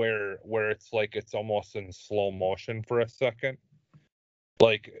 like where it's like it's almost in slow motion for a second.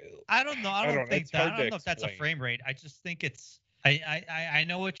 Like, I don't know. I I don't don't know, think it's that. hard I to don't know if that's a explain. frame rate. I just think it's. I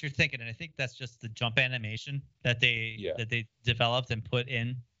know what you're thinking, and I think that's just the jump animation that they developed and put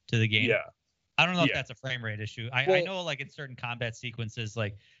in to the game. Yeah. I don't know if Yeah. that's a frame rate issue. I Well, know like in certain combat sequences,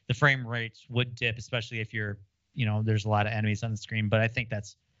 like the frame rates would dip, especially if there's a lot of enemies on the screen. But I think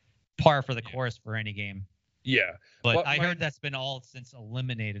that's par for the course for any game. yeah. But I heard that's been all since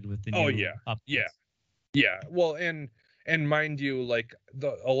eliminated with the new updates. Yeah. Well, and mind you, like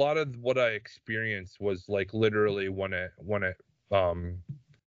a lot of what I experienced was like literally when it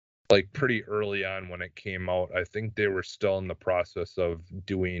like pretty early on when it came out. I think they were still in the process of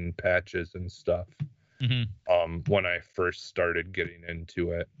doing patches and stuff. When I first started getting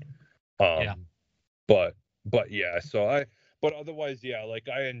into it. Yeah. But yeah, but otherwise, yeah, like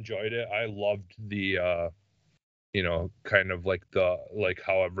I enjoyed it. I loved the kind of like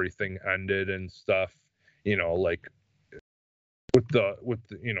how everything ended and stuff, like with the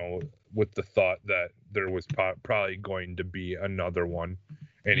with the thought that there was probably going to be another one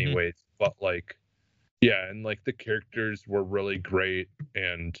anyways. But like, yeah, and like the characters were really great,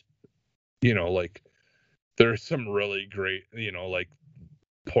 and like there's some really great like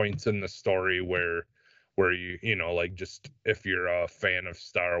points in the story where like just if you're a fan of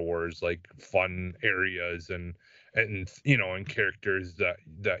Star Wars, like fun areas and and characters that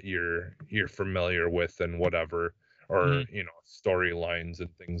you're familiar with and whatever, or storylines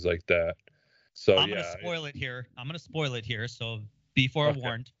and things like that. So I'm gonna spoil it here. So be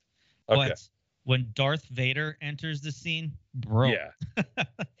forewarned. Okay. But when Darth Vader enters the scene, bro.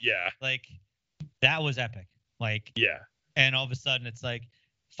 Yeah. Like that was epic. Like, yeah. And all of a sudden it's like,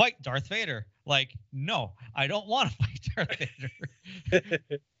 fight Darth Vader. Like, no, I don't want to fight Darth Vader.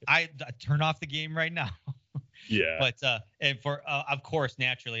 I turn off the game right now. Yeah. But and for of course,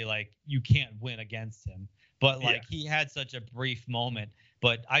 naturally, like you can't win against him. But like he had such a brief moment.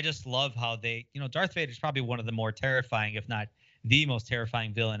 But I just love how they, Darth Vader is probably one of the more terrifying, if not the most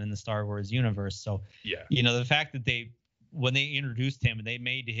terrifying villain in the Star Wars universe. So the fact that when they introduced him and they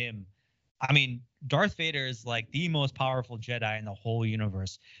made him, I mean, Darth Vader is like the most powerful Jedi in the whole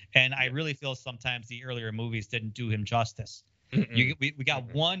universe. And I really feel sometimes the earlier movies didn't do him justice. We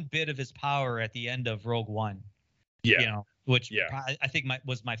got one bit of his power at the end of Rogue One. Yeah. Which I think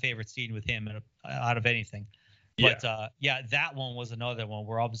was my favorite scene with him out of anything. But that one was another one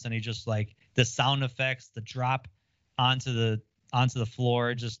where all of a sudden he just like the sound effects, the drop onto the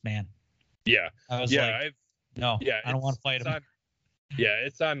floor, just man. Yeah. I was like, I don't want to fight him.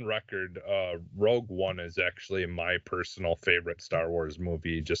 It's on record. Rogue One is actually my personal favorite Star Wars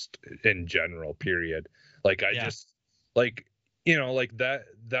movie, just in general, period. Like I just like, like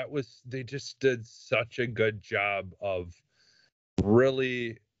they just did such a good job of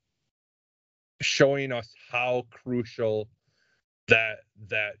really showing us how crucial that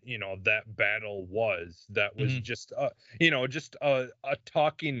battle was. That was just a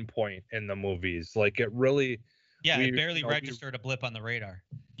talking point in the movies. Like it really it barely registered a blip on the radar.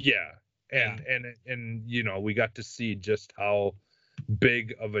 And we got to see just how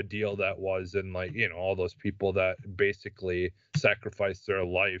big of a deal that was, and like all those people that basically sacrificed their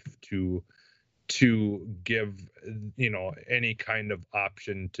life to give any kind of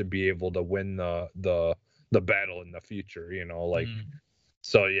option to be able to win the battle in the future,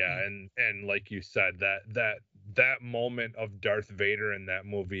 so and like you said, that moment of Darth Vader in that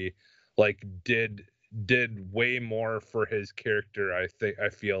movie like did way more for his character, I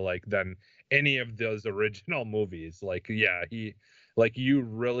feel like, than any of those original movies. Like you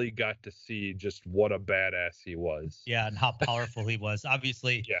really got to see just what a badass he was. Yeah, and how powerful he was.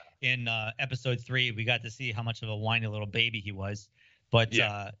 Obviously, in episode 3, we got to see how much of a whiny little baby he was. But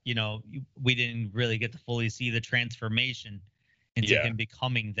we didn't really get to fully see the transformation into him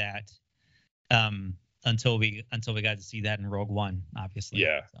becoming that until we got to see that in Rogue One, obviously.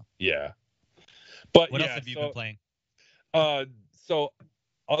 But what else have you been playing? So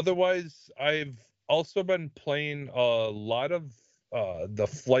otherwise, I've also been playing a lot of the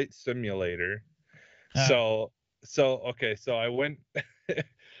flight simulator. So okay, so I went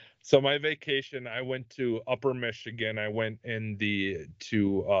so my vacation, I went to Upper Michigan. I went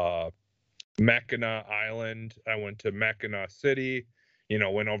to Mackinac Island. I went to Mackinac City,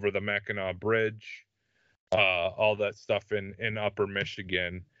 went over the Mackinac Bridge, all that stuff in Upper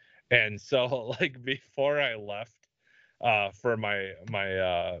Michigan. And so like before I left for my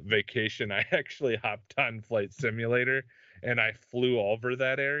vacation, I actually hopped on Flight Simulator and I flew over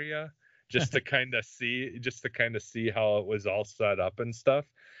that area just to kind of see how it was all set up and stuff.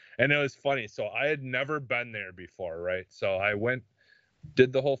 And it was funny. So I had never been there before, right? So I went,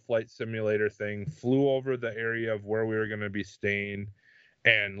 did the whole Flight Simulator thing, flew over the area of where we were going to be staying.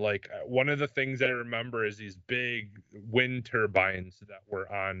 And like one of the things I remember is these big wind turbines that were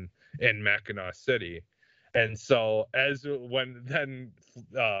on in Mackinac City. And so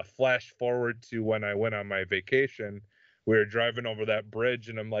flash forward to when I went on my vacation, we were driving over that bridge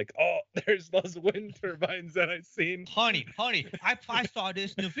and I'm like, oh, there's those wind turbines that I seen. Honey, I saw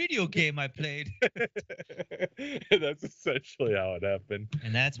this in a video game I played. That's essentially how it happened.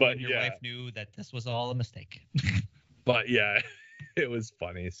 And that's when your wife knew that this was all a mistake. But yeah, it was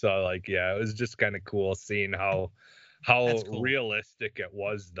funny. So like, yeah, it was just kind of cool seeing how cool. Realistic it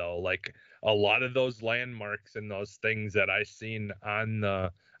was though. Like a lot of those landmarks and those things that I seen on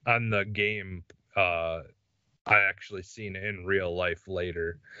the game, I actually seen in real life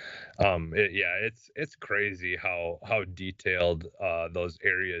later. It's crazy how detailed those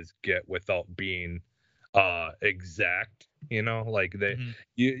areas get without being exact, like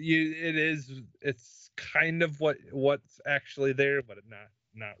it's kind of what's actually there, but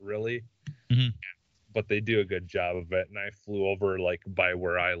not really. Mm-hmm. But they do a good job of it. And I flew over like by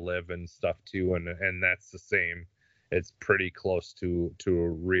where I live and stuff too, and that's the same. It's pretty close to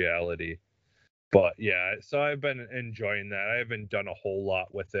reality. But yeah, so I've been enjoying that. I haven't done a whole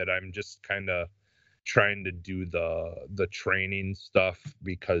lot with it. I'm just kind of trying to do the training stuff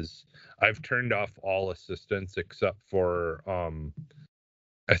because I've turned off all assistance except for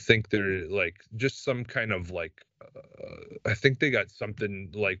I think they're like just some kind of like I think they got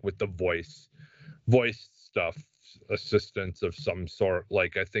something like with the voice stuff, assistance of some sort.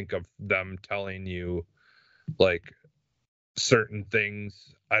 Like I think of them telling you like certain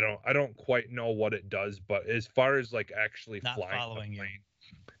things. I don't quite know what it does, but as far as like actually not flying following the plane,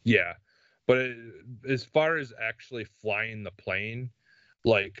 you. yeah. But as far as actually flying the plane,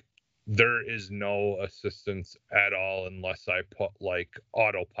 like there is no assistance at all unless I put like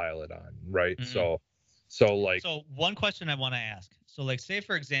autopilot on, right? Mm-hmm. So one question I want to ask. So like say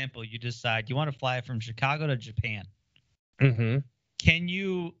for example, you decide you want to fly from Chicago to Japan. Mm-hmm. Can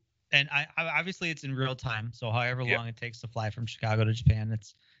you, and I obviously it's in real time, so however long it takes to fly from Chicago to Japan,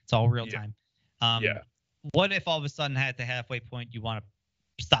 it's all real time. What if all of a sudden at the halfway point you want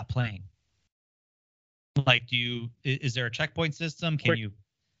to stop playing? Like is there a checkpoint system? Can you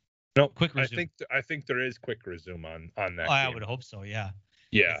quick resume? I think there is quick resume on that. I would hope so, yeah.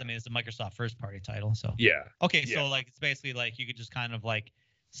 Yeah. I mean, it's a Microsoft first party title, so. Yeah. Okay, so like it's basically like you could just kind of like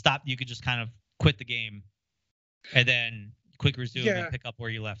stop, you could just kind of quit the game and then quick resume and pick up where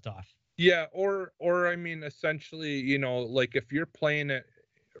you left off. Yeah, or I mean essentially, like if you're playing it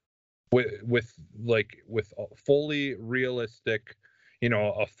with fully realistic,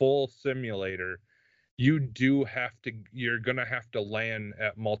 a full simulator, you're gonna have to land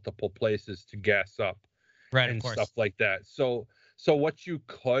at multiple places to gas up, right, and stuff like that. So what you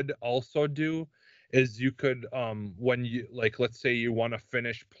could also do is you could when you like, let's say you want to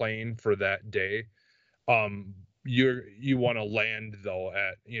finish playing for that day, you want to land though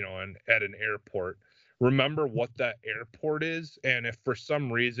at an airport. Remember what that airport is, and if for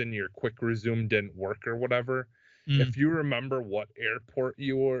some reason your quick resume didn't work or whatever, if you remember what airport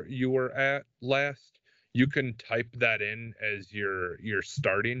you were at last, you can type that in as your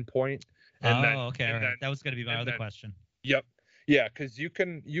starting point. And that was going to be my other question. Yep. Yeah, because you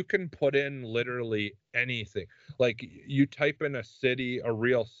can put in literally anything. Like you type in a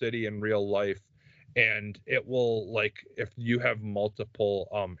real city in real life, and it will, like, if you have multiple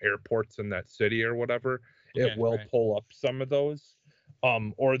airports in that city or whatever, it will pull up some of those.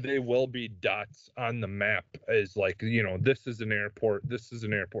 Or they will be dots on the map as like, this is an airport, this is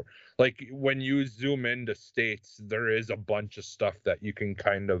an airport. Like when you zoom into states, there is a bunch of stuff that you can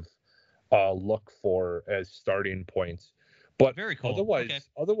kind of look for as starting points. But very cool.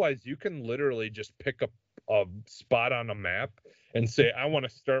 Otherwise you can literally just pick up a spot on a map and say, I want to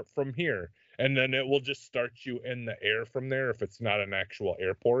start from here. And then it will just start you in the air from there if it's not an actual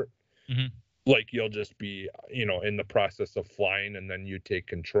airport. Mm-hmm. like you'll just be, in the process of flying and then you take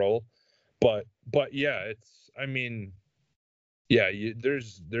control. But yeah, I mean, yeah,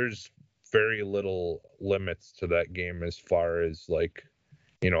 there's very little limits to that game as far as like,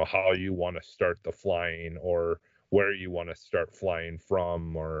 how you want to start the flying or where you want to start flying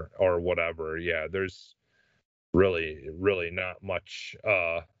from or whatever. Yeah, there's really not much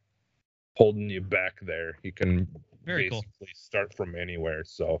holding you back there. You can Very cool. basically start from anywhere.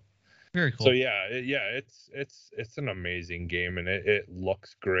 So Very cool. so yeah, it's an amazing game, and it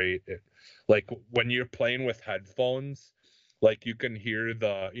looks great. Like when you're playing with headphones, like you can hear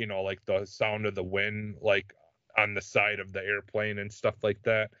the, like the sound of the wind, like on the side of the airplane and stuff like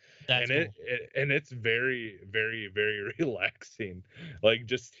that. That's And cool. it's very, very, very relaxing. Like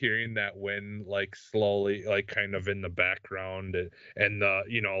just hearing that wind, like slowly, like kind of in the background, and the,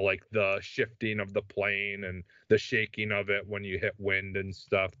 like the shifting of the plane and the shaking of it when you hit wind and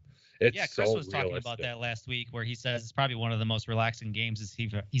stuff. It's Yeah, Chris so was talking about realistic. that last week, where he says it's probably one of the most relaxing games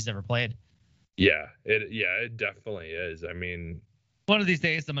he's ever played. Yeah, it definitely is. I mean, one of these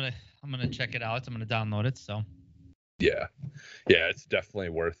days I'm gonna check it out. I'm gonna download it. So yeah, it's definitely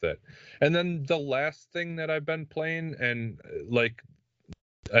worth it. And then the last thing that I've been playing, and like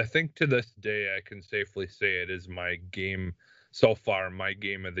I think to this day I can safely say it is my game so far, my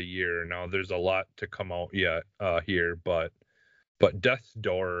game of the year. Now there's a lot to come out yet here, but Death's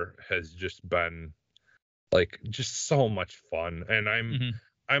Door has just been like just so much fun. And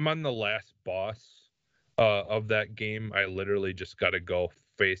I'm on the last boss of that game. I literally just got to go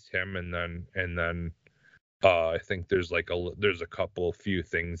face him, and then I think there's a couple few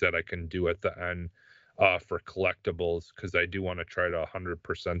things that I can do at the end for collectibles, because I do want to try to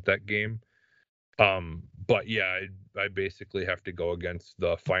 100% that game. But yeah, I basically have to go against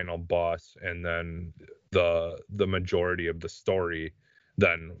the final boss, and then the majority of the story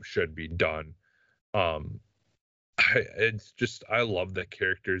then should be done. Um, it's just, I love the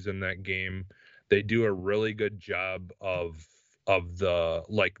characters in that game. They do a really good job of the,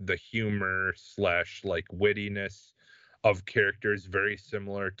 like, the humor slash like wittiness of characters, very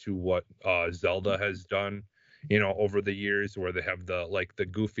similar to what Zelda has done, over the years, where they have the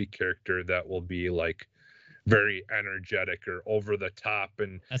goofy character that will be like very energetic or over the top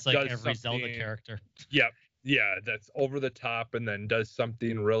and that's like does every Zelda something. character. Yep. Yeah, that's over the top and then does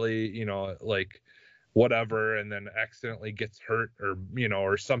something really, like whatever, and then accidentally gets hurt, or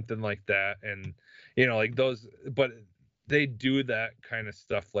or something like that. And like those, but they do that kind of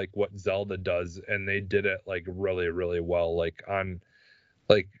stuff like what Zelda does, and they did it like really, really well. Like on,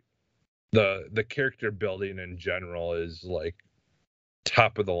 like, the character building in general is like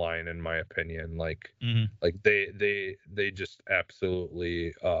top of the line in my opinion. Like like they just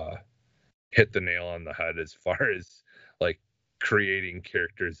absolutely hit the nail on the head as far as like creating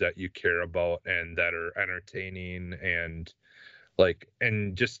characters that you care about and that are entertaining, and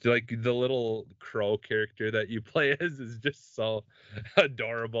just like the little crow character that you play as is just so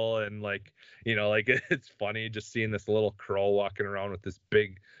adorable. And like, like it's funny just seeing this little crow walking around with this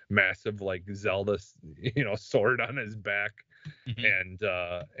big massive like Zelda sword on his back.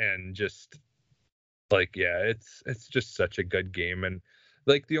 And just like, yeah, it's just such a good game. And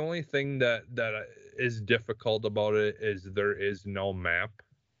like the only thing that is difficult about it is there is no map.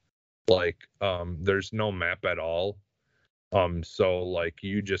 Like there's no map at all. So like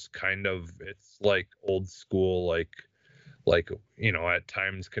you just kind of, it's like old school, like at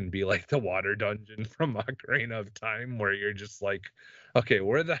times can be like the water dungeon from Ocarina of Time, where you're just like, okay,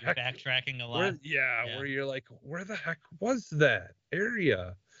 where the You're heck, backtracking a lot. where you're like, where the heck was that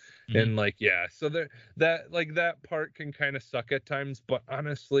area? Mm-hmm. And like, yeah, so that part can kind of suck at times, but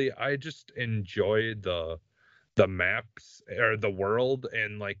honestly I just enjoy the maps or the world,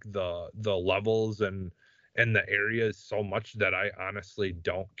 and like the levels and the areas so much that I honestly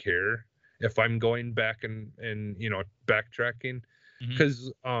don't care if I'm going back and backtracking,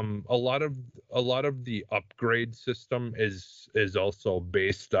 because a lot of the upgrade system is also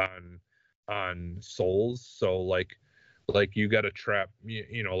based on souls. So like you got to trap,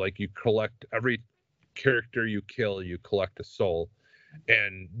 like you collect every character you kill, you collect a soul,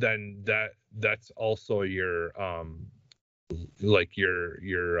 and then that's also your like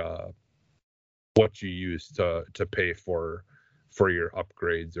your what you use to pay for your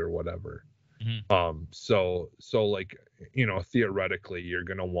upgrades or whatever. So like, theoretically you're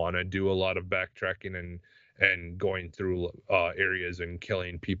going to want to do a lot of backtracking and going through areas and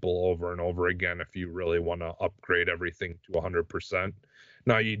killing people over and over again if you really want to upgrade everything to 100%.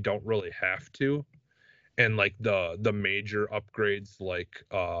 Now you don't really have to. And like the major upgrades, like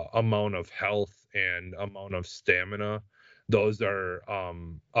amount of health and amount of stamina, those are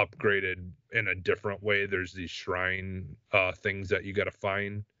upgraded in a different way. There's these shrine things that you got to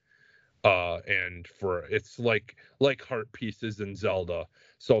find, and for it's like heart pieces in Zelda.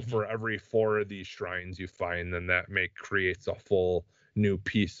 So for every 4 of these shrines you find, then that creates a full new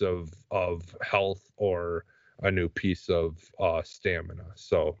piece of health or a new piece of stamina.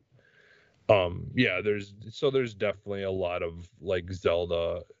 So yeah, there's definitely a lot of like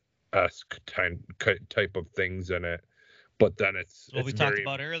Zelda-esque type of things in it. But then it's what we talked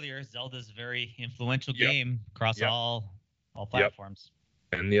about earlier. Zelda's a very influential game across all platforms.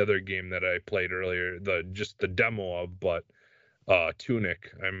 And the other game that I played earlier, just the demo of, but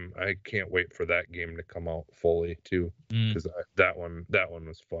Tunic, I can't wait for that game to come out fully too, because that one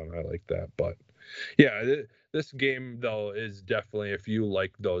was fun. I like that. But yeah, this game though is definitely, if you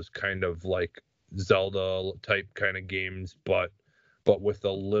like those kind of like Zelda type kind of games, but with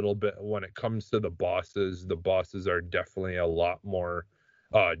a little bit, when it comes to the bosses are definitely a lot more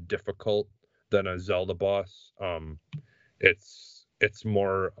difficult than a Zelda boss. It's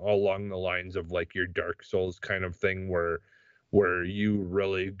more along the lines of like your Dark Souls kind of thing, where you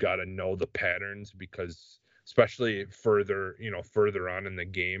really got to know the patterns, because especially further on in the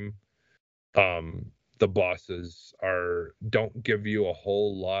game, the bosses don't give you a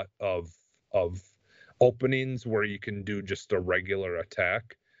whole lot of openings where you can do just a regular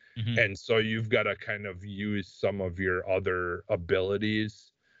attack. And so you've got to kind of use some of your other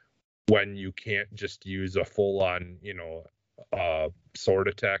abilities when you can't just use a full on sword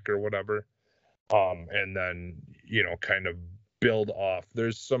attack or whatever, and then kind of build off.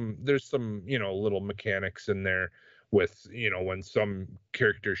 There's some little mechanics in there with when some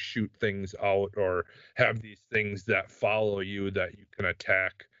characters shoot things out or have these things that follow you that you can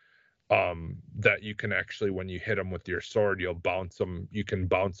attack, that you can actually, when you hit them with your sword, you can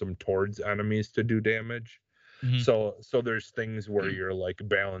bounce them towards enemies to do damage. So there's things where you're like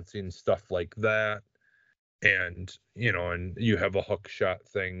balancing stuff like that. And and you have a hook shot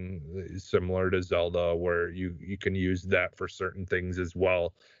thing similar to Zelda, where you can use that for certain things as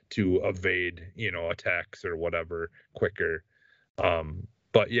well to evade attacks or whatever quicker.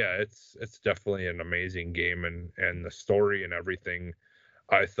 But yeah, it's definitely an amazing game, and the story and everything,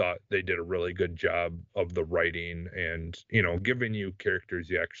 I thought they did a really good job of the writing and giving you characters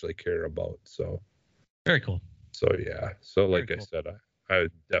you actually care about. So very cool. So yeah, so like I said, I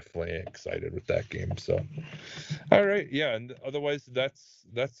was definitely excited with that game. So, all right, yeah, and otherwise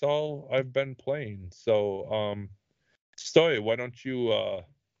that's all I've been playing. So, Stoy, why don't you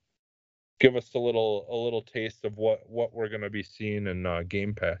give us a little taste of what we're gonna be seeing in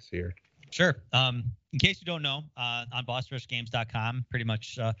Game Pass here? Sure. In case you don't know, on BossRushGames.com, pretty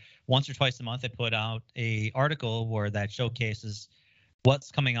much once or twice a month, I put out a article where that showcases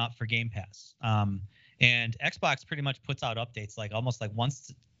what's coming out for Game Pass. And Xbox pretty much puts out updates like almost like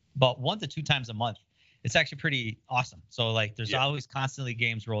about 1 to 2 times a month. It's actually pretty awesome. So like there's always constantly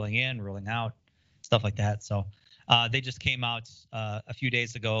games rolling in, rolling out, stuff like that. So they just came out a few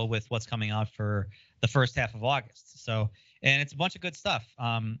days ago with what's coming out for the first half of August. So, and it's a bunch of good stuff.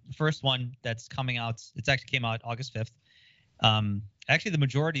 First one that's coming out, it's actually came out August 5th. Actually, the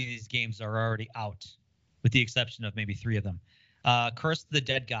majority of these games are already out, with the exception of maybe 3 of them. Curse of the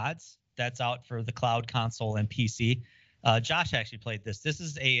Dead Gods. That's out for the cloud, console, and PC. Josh actually played this. This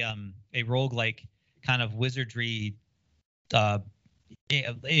is a roguelike kind of wizardry,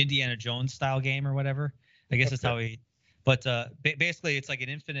 Indiana Jones style game or whatever. I guess that's how he. But basically, it's like an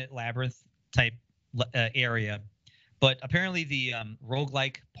infinite labyrinth type area. But apparently, the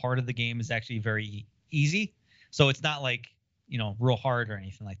roguelike part of the game is actually very easy. So it's not like real hard or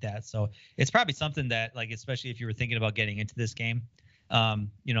anything like that. So it's probably something that, like, especially if you were thinking about getting into this game,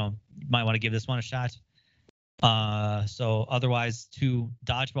 you might want to give this one a shot. So otherwise, to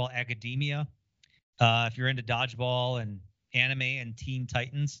Dodgeball Academia, if you're into dodgeball and anime and Teen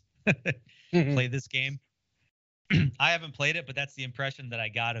Titans, play this game. I haven't played it, but that's the impression that I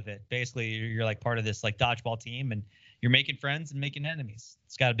got of it. Basically, you're like part of this like dodgeball team, and you're making friends and making enemies.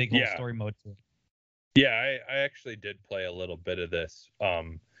 It's got a big whole story mode to it. Yeah, I actually did play a little bit of this.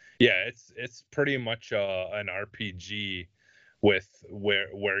 Yeah, it's pretty much an RPG with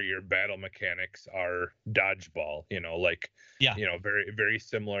where your battle mechanics are dodgeball. Very very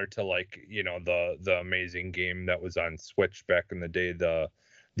similar to like the amazing game that was on Switch back in the day, the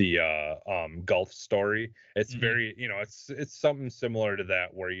Golf Story. It's very it's something similar to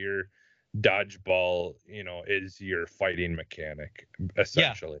that, where your dodgeball is your fighting mechanic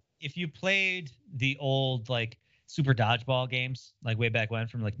essentially. Yeah. If you played the old like Super Dodgeball games like way back when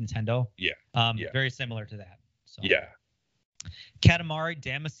from like Nintendo, very similar to that. So yeah. Katamari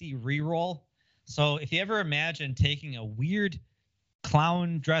Damacy Reroll. So if you ever imagine taking a weird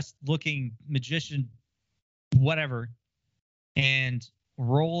clown dressed looking magician, whatever, and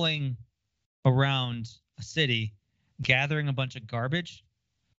rolling around a city, gathering a bunch of garbage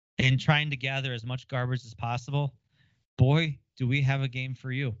and trying to gather as much garbage as possible, boy, do we have a game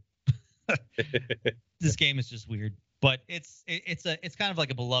for you. This game is just weird, but it's kind of like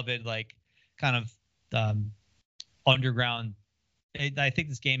a beloved, like kind of underground. I think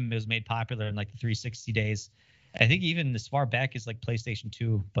this game was made popular in like the 360 days. I think even as far back as like PlayStation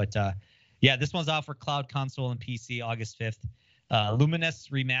 2. But yeah, this one's out for cloud, console, and PC August 5th. Luminous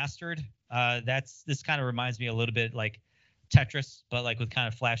Remastered. This kind of reminds me a little bit like Tetris, but like with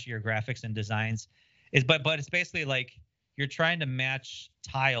kind of flashier graphics and designs. But it's basically like you're trying to match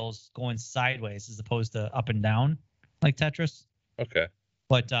tiles going sideways as opposed to up and down like Tetris. Okay.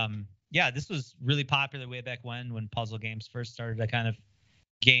 But yeah, this was really popular way back when puzzle games first started to kind of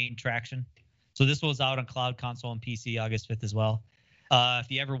gain traction. So this was out on cloud, console, and PC August 5th as well.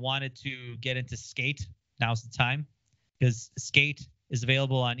 If you ever wanted to get into Skate, now's the time, because Skate is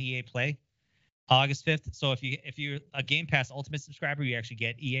available on EA Play August 5th. So if you're a Game Pass Ultimate subscriber, you actually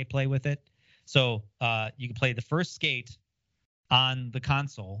get EA Play with it. So you can play the first Skate on the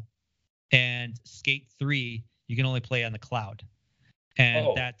console, and Skate 3 you can only play on the cloud.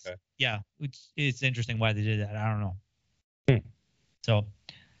 And that's okay. Yeah, it's interesting why they did that. I don't know. So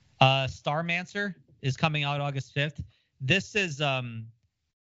Starmancer is coming out August 5th. This is a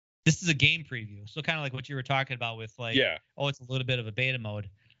game preview. So kind of like what you were talking about with like, it's a little bit of a beta mode.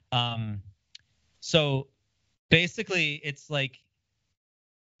 So basically it's like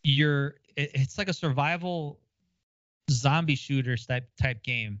it's like a survival zombie shooter type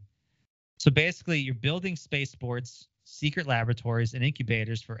game. So basically you're building spaceports, secret laboratories, and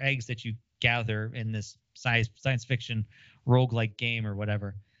incubators for eggs that you gather in this science fiction roguelike game or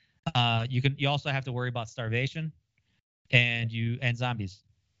whatever. You also have to worry about starvation and zombies.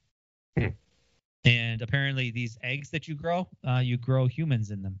 And apparently these eggs that you grow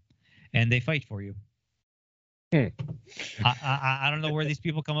humans in them, and they fight for you. I don't know where these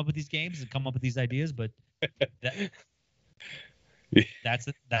people come up with these games and come up with these ideas, but that's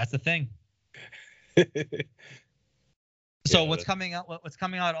the thing. So what's coming out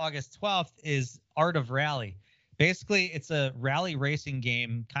August 12th is Art of Rally. Basically, it's a rally racing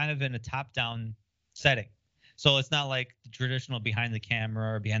game kind of in a top-down setting. So it's not like the traditional behind the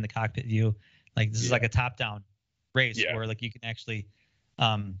camera or behind the cockpit view. Like this is like a top-down race where like you can actually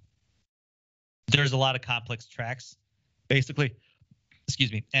there's a lot of complex tracks, basically.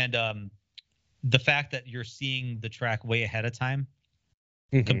 Excuse me. And the fact that you're seeing the track way ahead of time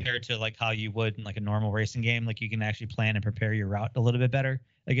compared to like how you would in like a normal racing game, like you can actually plan and prepare your route a little bit better,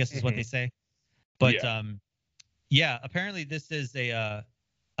 I guess is what they say. But apparently this is a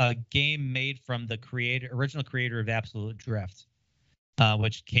game made from the original creator of Absolute Drift,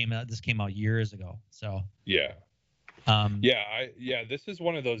 which came out years ago. So this is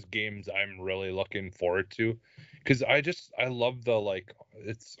one of those games I'm really looking forward to, because I love the like,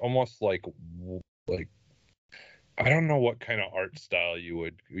 it's almost like I don't know what kind of art style you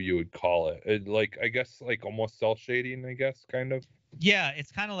would call it. Like I guess like almost cel shading, I guess, kind of. Yeah,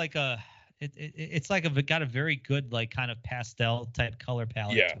 it's kind of like it's like it got a very good like kind of pastel type color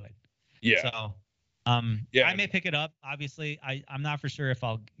palette to it. Yeah. So I may pick it up. Obviously, I'm not for sure if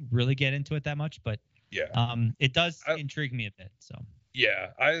I'll really get into it that much, but it does intrigue me a bit. So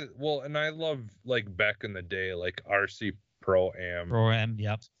I love like back in the day, like RC Pro Am.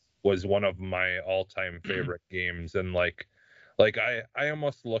 Yep. Was one of my all-time favorite games, and like I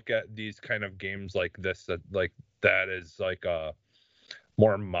almost look at these kind of games like this that is like a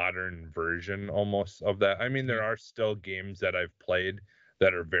more modern version almost of that. I mean, there are still games that I've played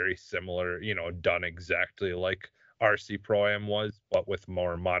that are very similar, done exactly like RC Pro Am was, but with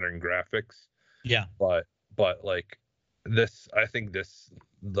more modern graphics. Yeah. But like this, I think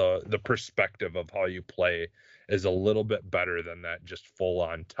the perspective of how you play is a little bit better than that just full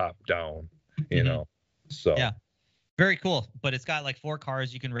on top down, you know. So yeah, very cool. But it's got like 4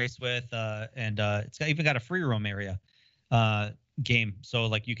 cars you can race with, and it's even got a free roam area game. So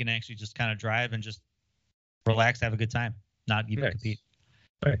like you can actually just kind of drive and just relax, have a good time, not even compete.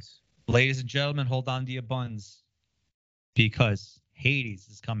 Nice. Ladies and gentlemen, hold on to your buns, because Hades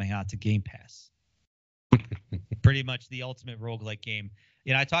is coming out to Game Pass. Pretty much the ultimate roguelike game.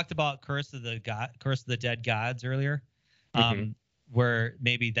 I talked about Curse of the Dead Gods earlier, where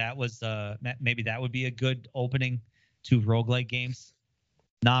maybe that would be a good opening to roguelike games.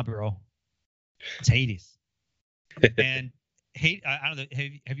 Nah, bro, it's Hades. And I don't know.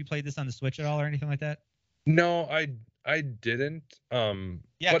 Have you played this on the Switch at all or anything like that? No, I didn't.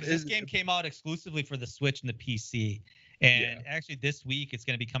 Yeah, But because this game came out exclusively for the Switch and the PC, and actually this week it's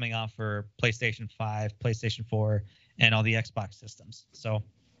going to be coming out for PlayStation 5, PlayStation 4, and all the Xbox systems. So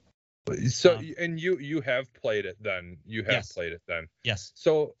and you have played it then. You have yes. played it then. Yes.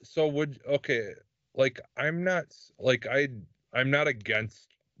 So like I'm not against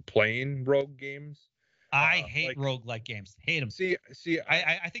playing rogue games. I hate roguelike games. Hate them. See,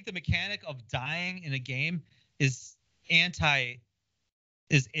 I think the mechanic of dying in a game is anti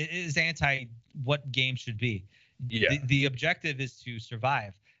what game should be. Yeah. The objective is to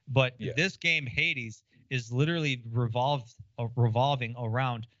survive, but this game Hades is literally revolving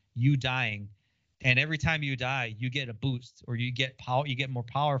around you dying, and every time you die you get a boost, or you get more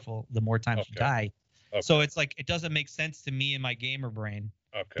powerful the more times you die. So it's like, it doesn't make sense to me in my gamer brain.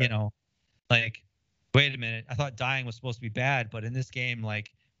 You know, like, wait a minute, I thought dying was supposed to be bad, but in this game,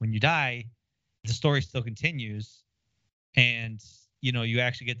 like, when you die, the story still continues, and you know, you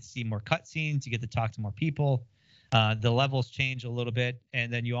actually get to see more cutscenes, you get to talk to more people, the levels change a little bit,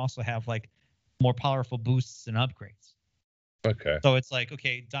 and then you also have like more powerful boosts and upgrades. So it's like,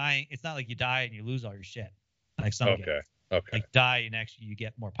 dying, it's not like you die and you lose all your shit like some games. Like, die and actually you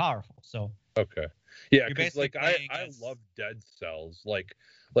get more powerful. So yeah, because like I love Dead Cells, like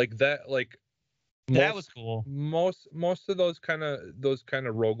that, like that was cool. Most of those kind of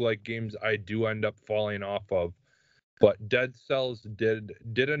roguelike games I do end up falling off of, but Dead Cells did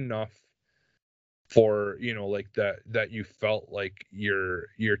enough for, you know, like that you felt like your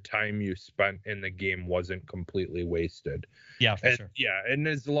time you spent in the game wasn't completely wasted. Yeah, for sure. Yeah, and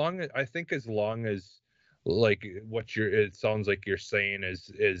as long as like it sounds like you're saying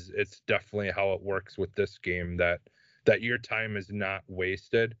is it's definitely how it works with this game, that your time is not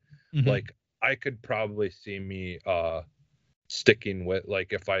wasted. Mm-hmm. Like, I could probably see me sticking with,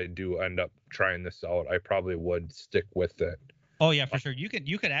 like, if I do end up trying this out, I probably would stick with it. Oh yeah, for sure. You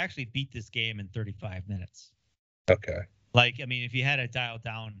could actually beat this game in 35 minutes. Okay. Like, I mean, if you had it dialed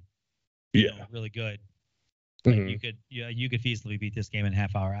down, you know, really good, like, you could feasibly beat this game in a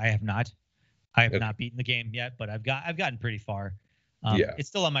half hour. I have not beaten the game yet, but I've gotten pretty far. It's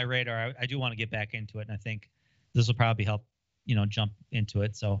still on my radar. I do want to get back into it, and I think this will probably help, you know, jump into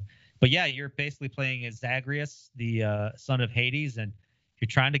it. So, but yeah, you're basically playing as Zagreus, the son of Hades, and you're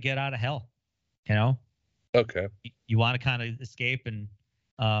trying to get out of hell. You know. Okay. You want to kind of escape and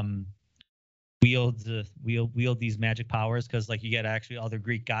wield these magic powers, because like you get actually other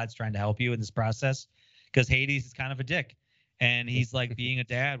Greek gods trying to help you in this process, because Hades is kind of a dick, and he's like being a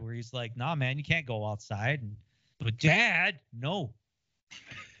dad where he's like, nah man, you can't go outside, but dad, no,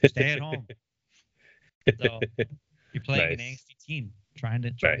 stay at home. So you're playing an angsty teen trying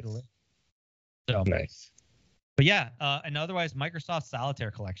to live. So nice. But yeah, and otherwise Microsoft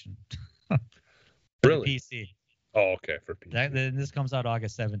Solitaire collection. Really? PC. Oh, okay, for PC. This comes out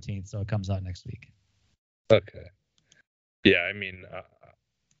August 17th, so it comes out next week. Okay. Yeah, I mean,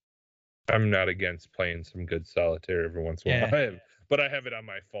 I'm not against playing some good Solitaire every once in a while. But I have it on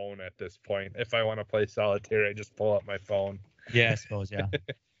my phone at this point. If I want to play Solitaire, I just pull up my phone. Yeah, I suppose, yeah.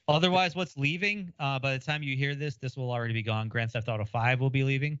 Otherwise, what's leaving? By the time you hear this will already be gone. Grand Theft Auto 5 will be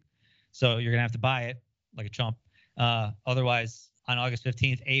leaving, so you're going to have to buy it like a chump. Otherwise, on August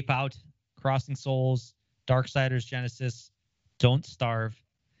 15th, Ape Out, Crossing Souls, Darksiders Genesis, Don't Starve,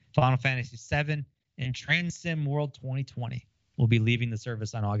 Final Fantasy VII, and Train Sim World 2020 will be leaving the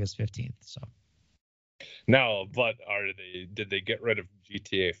service on August 15th. So now, but did they get rid of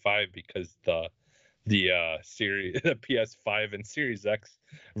GTA 5 because the series, the PS5 and Series X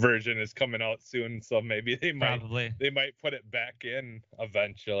version is coming out soon, so maybe they might put it back in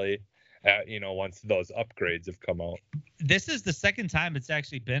eventually, once those upgrades have come out. This is the second time it's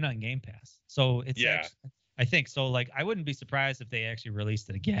actually been on Game Pass, so it's I think so. Like, I wouldn't be surprised if they actually released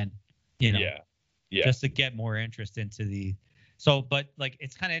it again, just to get more interest into the. So, but like,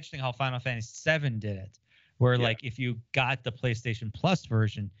 it's kind of interesting how Final Fantasy VII did it, where like if you got the PlayStation Plus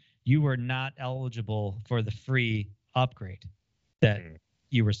version, you were not eligible for the free upgrade that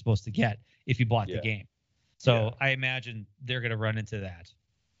you were supposed to get if you bought the game. So I imagine they're gonna run into that.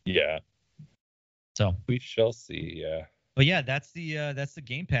 Yeah. So we shall see. Yeah. But yeah, that's the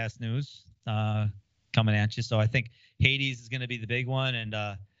Game Pass news coming at you. So I think Hades is going to be the big one, and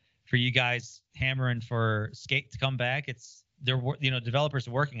for you guys hammering for Skate to come back, developers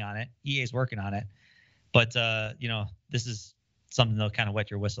are working on it. EA's working on it, but this is something that'll kind of wet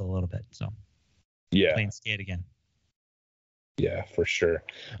your whistle a little bit. So playing Skate again. Yeah, for sure.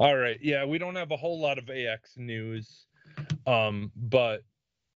 All right. Yeah, we don't have a whole lot of AX news, but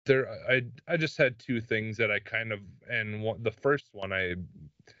I just had two things that I kind of, and the first one I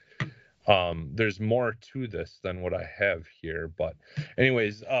There's more to this than what I have here, but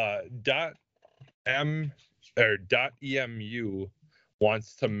anyways, .emu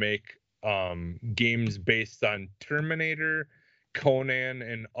wants to make games based on Terminator, Conan,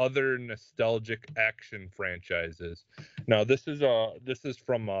 and other nostalgic action franchises. Now, this is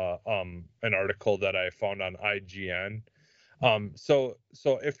from an article that I found on IGN. So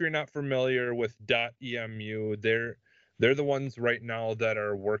if you're not familiar with .emu, they're the ones right now that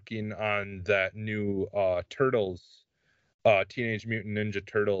are working on that new Turtles, Teenage Mutant Ninja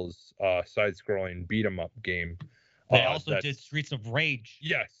Turtles side-scrolling beat 'em up game. They also did Streets of Rage.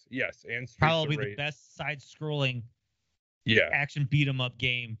 Yes, and Streets probably of Rage. The best side-scrolling action beat 'em up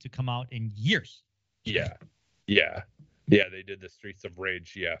game to come out in years. Yeah. They did the Streets of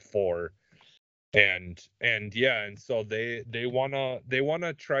Rage, 4, and so they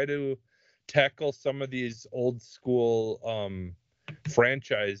wanna try to tackle some of these old school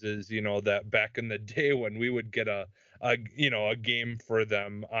franchises, that back in the day when we would get a game for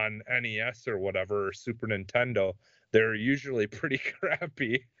them on NES or whatever, or Super Nintendo. They're usually pretty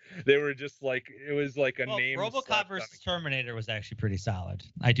crappy. They were just like, it was like a name. RoboCop versus Terminator was actually pretty solid.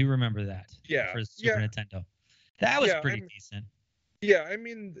 I do remember that. Yeah. For Super Nintendo. That was pretty decent. Yeah, I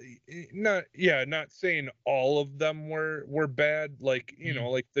mean, not saying all of them were bad. Like,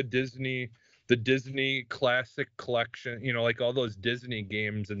 like the Disney classic collection, like all those Disney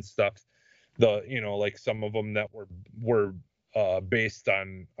games and stuff. Like some of them that were based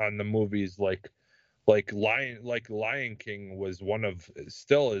on the movies, like Lion King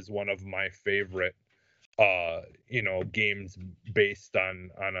still is one of my favorite games based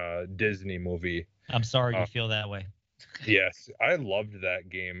on a Disney movie. I'm sorry you feel that way. Yes, I loved that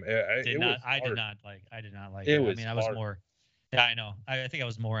game. I did not like it. I was more. Yeah, I know. I think I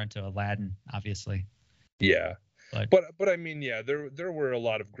was more into Aladdin, obviously. Yeah. But I mean, yeah, there were a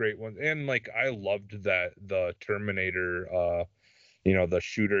lot of great ones, and like I loved the Terminator, the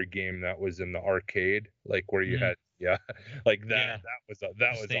shooter game that was in the arcade, like where you had like that. Yeah.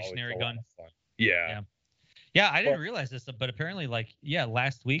 That was stationary gun. Fun. Yeah. Yeah, I didn't realize this, but apparently,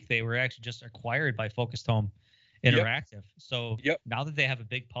 last week they were actually just acquired by Focused Home Interactive. Yep. So now that they have a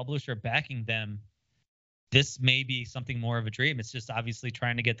big publisher backing them, this may be something more of a dream. It's just obviously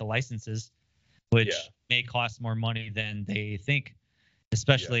trying to get the licenses, which may cost more money than they think,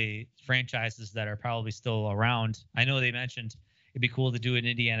 especially franchises that are probably still around. I know they mentioned it'd be cool to do an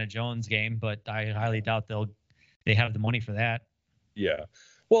Indiana Jones game, but I highly doubt they have the money for that. Yeah.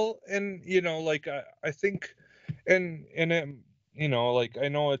 Well, and like I think, and like I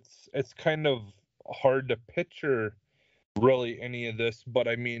know it's kind of hard to picture really any of this, but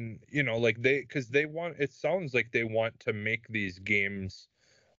I mean, like it sounds like they want to make these games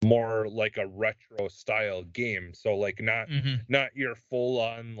more like a retro style game. So like not your full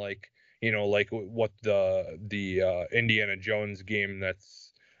on like what the Indiana Jones game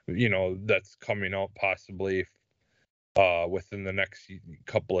that's coming out possibly within the next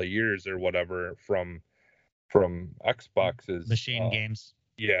couple of years or whatever from Xbox's machine games.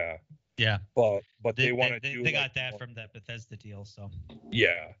 Yeah. Yeah. But they want to do. They got that from that Bethesda deal, so.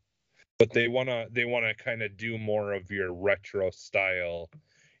 Yeah. But they wanna kind of do more of your retro style,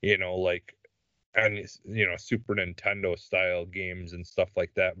 like, and Super Nintendo style games and stuff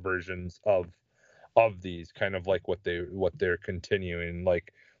like that, versions of these, kind of like what they're continuing,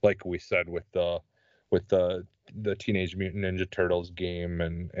 like we said with the Teenage Mutant Ninja Turtles game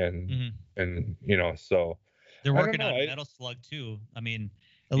and so they're working on Metal Slug too. I mean,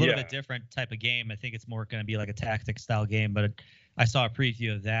 a little bit different type of game. I think it's more going to be like a tactic style game, but I saw a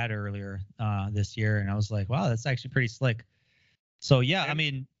preview of that earlier this year, and I was like, wow, that's actually pretty slick. So I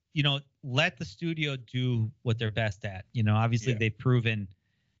mean, let the studio do what they're best at. Obviously they've proven,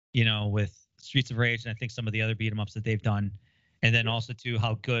 with Streets of Rage, and I think some of the other beat 'em ups that they've done, and then also too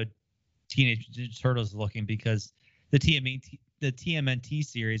how good Teenage Ninja Turtles is looking, because the TMNT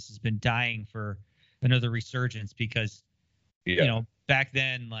series has been dying for another resurgence, because back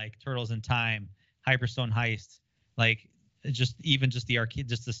then, like Turtles in Time, Hyperstone Heist, like just the arcade,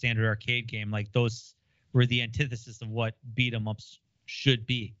 just the standard arcade game, like those were the antithesis of what beat 'em ups should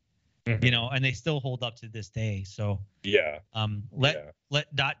be. And they still hold up to this day. So let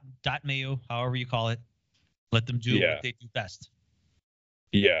 .mayo, however you call it, let them do what they do best.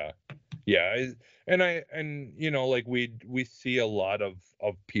 Like we see a lot of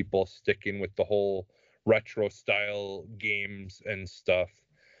people sticking with the whole retro style games and stuff.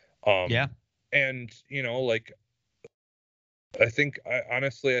 And like I think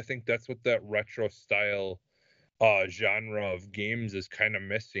that's what that retro style genre of games is kind of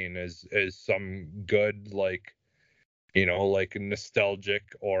missing, is some good, like like nostalgic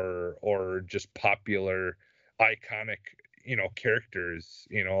or just popular, iconic, characters.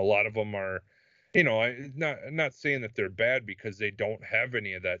 A lot of them are, not saying that they're bad because they don't have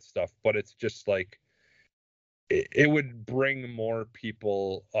any of that stuff, but it's just like it would bring more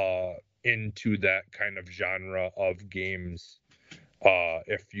people into that kind of genre of games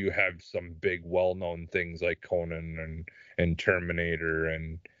if you have some big well-known things like Conan and Terminator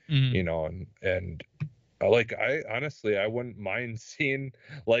and Mhm. and like I honestly I wouldn't mind seeing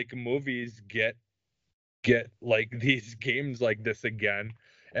like movies get like these games like this again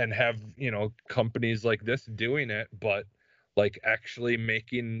and have companies like this doing it, but like actually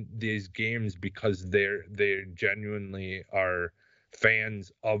making these games because they genuinely are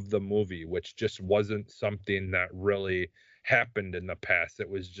fans of the movie, which just wasn't something that really happened in the past. It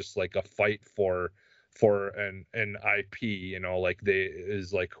was just like a fight for an IP, like they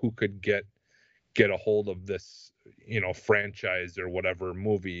is like who could get a hold of this franchise or whatever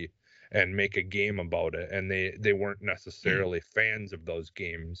movie and make a game about it, and they weren't necessarily fans of those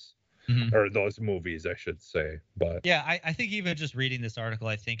games Mhm. or those movies, I should say. But Yeah, I think even just reading this article,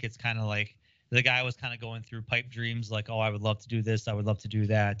 I think it's kind of like the guy was kind of going through pipe dreams, like, oh, I would love to do this, I would love to do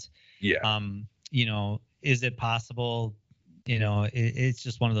that. yeah. Is it possible? It's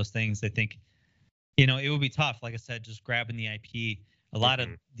just one of those things. I think, it would be tough. Like I said, just grabbing the IP. A lot of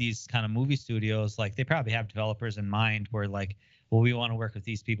Hmm. these kind of movie studios, like they probably have developers in mind where like, well, we want to work with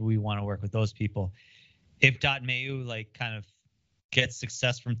these people, we want to work with those people. If Dotmayu like kind of gets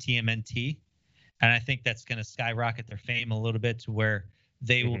success from TMNT, and I think that's going to skyrocket their fame a little bit to where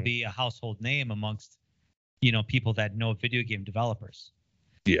they will Hmm. be a household name amongst people that know video game developers.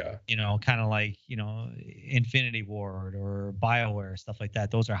 Yeah. Kind of like Infinity Ward or BioWare, stuff like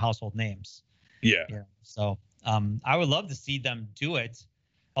that. Those are household names. Yeah. Yeah. So I would love to see them do it.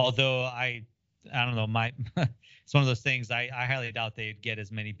 Although I don't know, my it's one of those things. I highly doubt they'd get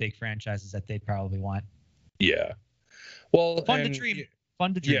as many big franchises that they'd probably want. Yeah. Well, Fun to and dream.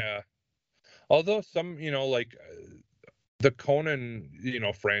 Fun to dream. yeah, although some like the Conan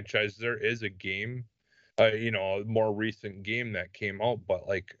franchise, there is a game, a more recent game that came out, but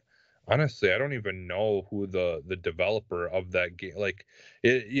like honestly I don't even know who the developer of that game, like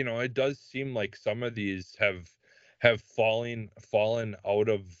it does seem like some of these have fallen out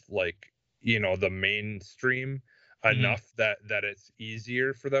of like the mainstream Hmm. enough that it's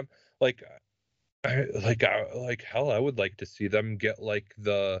easier for them, like like hell I would like to see them get like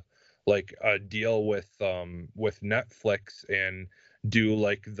a deal with Netflix and do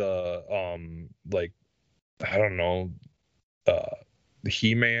like the like I don't know, uh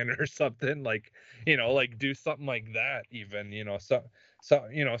He-Man or something, like like do something like that, even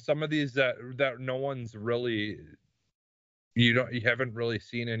some of these that no one's really, you haven't really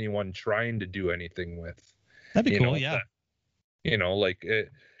seen anyone trying to do anything with, That'd be cool. Yeah. that like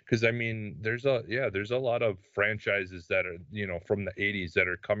it, because I mean there's a lot of franchises that are from the 80s that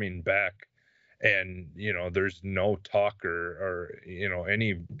are coming back, and there's no talk or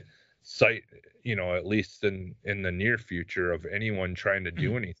any sight, at least in the near future, of anyone trying to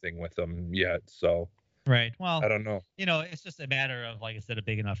do anything with them yet, so Right. I Well, don't know. it's just a matter of, like I said, a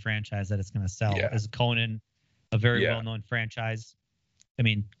big enough franchise that it's going to sell. Yeah. Is Conan a very Yeah. well-known franchise? I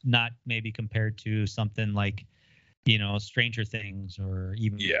mean, not maybe compared to something like, Stranger Things or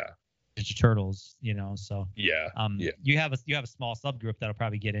even Yeah. Ninja Turtles, So, Yeah. Yeah. you have a small subgroup that'll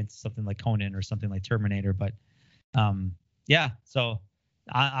probably get into something like Conan or something like Terminator, but yeah. So,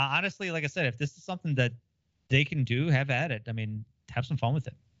 honestly, like I said, if this is something that they can do, have at it. I mean, have some fun with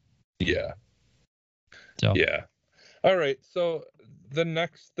it. Yeah. So, Yeah. All right, so the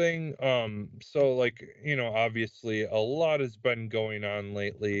next thing, so like, obviously a lot has been going on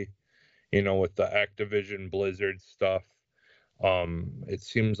lately, with the Activision Blizzard stuff. It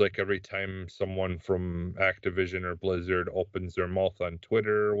seems like every time someone from Activision or Blizzard opens their mouth on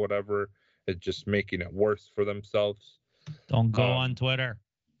Twitter or whatever, it's just making it worse for themselves. don't go on Um, Twitter.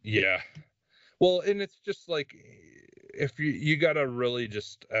 yeah. Well, and it's just like if you got to really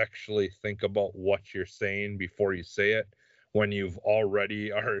just actually think about what you're saying before you say it, when you've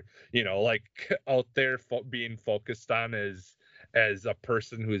already are like out there being focused on as a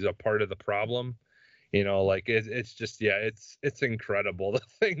person who's a part of the problem. Like it's just, yeah, it's incredible the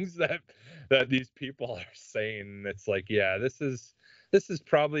things that these people are saying. It's like, yeah, this is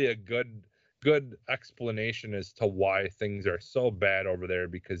probably a good explanation as to why things are so bad over there,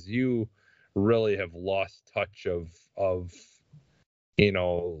 because you really have lost touch of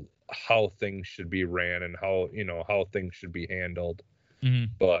how things should be ran and how things should be handled.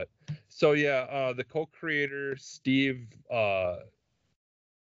 Mm-hmm. But so yeah, the co-creator Steve, I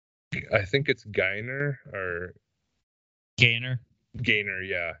think it's Geiner, or Gaynor.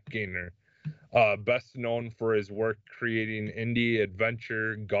 Yeah, Gaynor. Best known for his work creating indie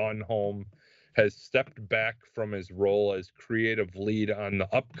adventure Gone Home, has stepped back from his role as creative lead on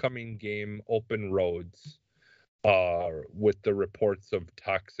the upcoming game Open Roads, with the reports of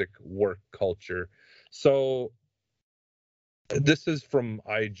toxic work culture. So this is from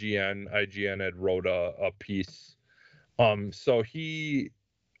IGN. IGN had wrote a piece. So he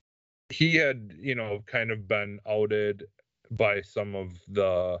had, kind of been outed by some of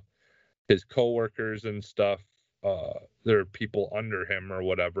his coworkers and stuff. There are people under him or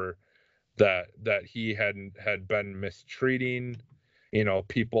whatever that he had been mistreating,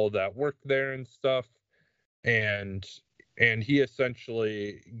 people that work there and stuff. And he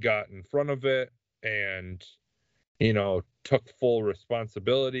essentially got in front of it and, took full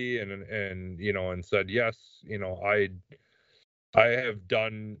responsibility and said, yes, I have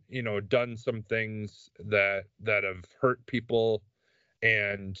done some things that have hurt people,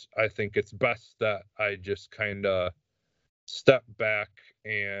 and I think it's best that I just kind of step back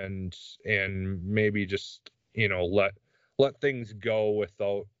and maybe just let things go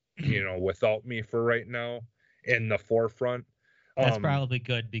without without me for right now in the forefront. That's probably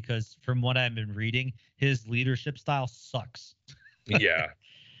good, because from what I've been reading, his leadership style sucks. Yeah.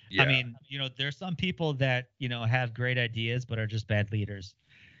 I mean, there's some people that, have great ideas but are just bad leaders.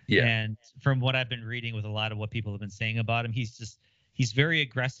 Yeah. And from what I've been reading with a lot of what people have been saying about him, he's very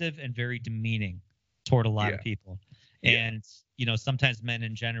aggressive and very demeaning toward a lot of people. And, sometimes men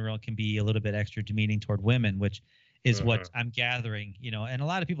in general can be a little bit extra demeaning toward women, which is what I'm gathering, and a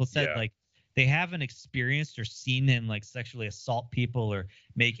lot of people said like they haven't experienced or seen him like sexually assault people or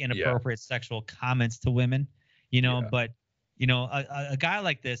make inappropriate sexual comments to women, but a guy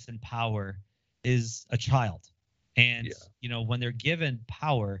like this in power is a child. And, when they're given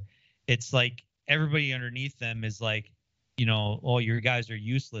power, it's like everybody underneath them is like, oh, you guys are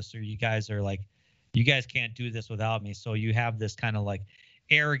useless, or you guys are like, you guys can't do this without me. So you have this kind of like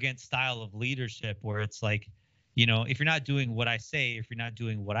arrogant style of leadership where it's like, if you're not doing what I say, if you're not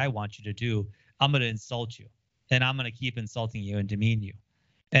doing what I want you to do, I'm going to insult you, and I'm going to keep insulting you and demean you.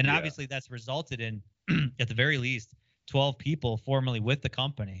 And obviously that's resulted in, at the very least, 12 people formerly with the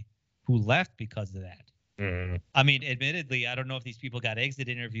company who left because of that. I mean, admittedly, I don't know if these people got exit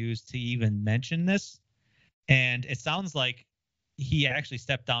interviews to even mention this. And it sounds like he actually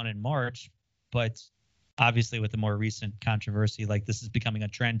stepped down in March, but obviously with the more recent controversy, like this is becoming a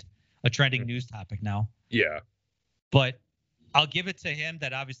trending news topic now. Yeah. But I'll give it to him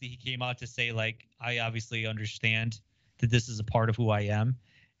that obviously he came out to say, like, I obviously understand that this is a part of who I am.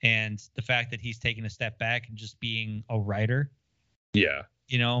 And the fact that he's taking a step back and just being a writer,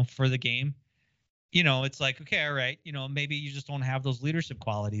 for the game, it's like, okay, all right, maybe you just don't have those leadership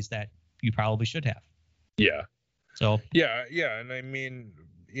qualities that you probably should have. Yeah. So. Yeah. And I mean,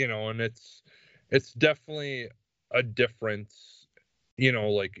 and it's definitely a difference,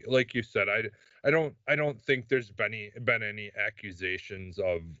 like you said, I don't think there's been any accusations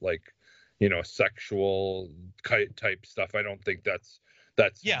of like, sexual type stuff. I don't think that's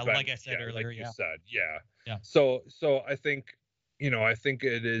like I said earlier, like you said. Yeah. So I think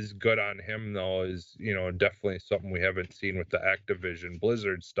it is good on him though, is definitely something we haven't seen with the Activision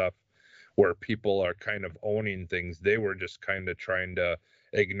Blizzard stuff, where people are kind of owning things. They were just kind of trying to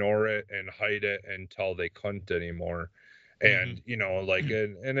ignore it and hide it until they couldn't anymore. And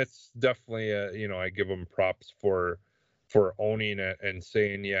and it's definitely I give them props for owning it and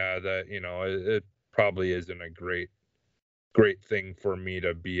saying that it probably isn't a great thing for me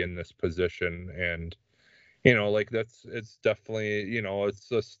to be in this position. And it's definitely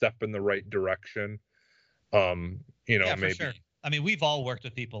it's a step in the right direction. Yeah, maybe. for sure. I mean, we've all worked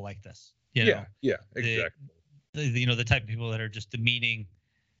with people like this. Yeah, exactly. The type of people that are just demeaning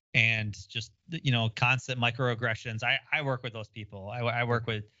and just constant microaggressions. I work with those people. I work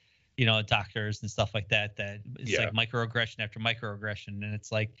with doctors and stuff like that. That it's like microaggression after microaggression, and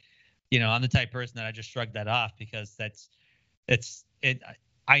it's like I'm the type of person that I just shrug that off, because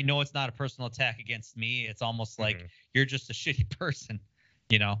I know it's not a personal attack against me. It's almost like you're just a shitty person,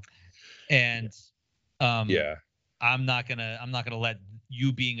 and I'm not gonna let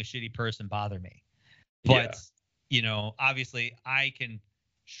you being a shitty person bother me. But obviously I can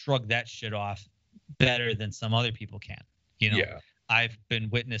shrug that shit off better than some other people can. I've been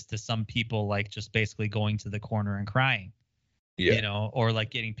witness to some people like just basically going to the corner and crying, or like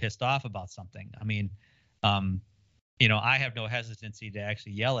getting pissed off about something. I mean, I have no hesitancy to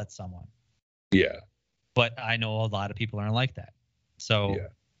actually yell at someone. Yeah. But I know a lot of people aren't like that. So.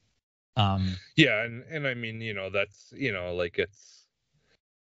 And I mean, that's like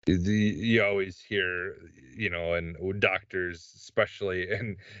You always hear, and doctors, especially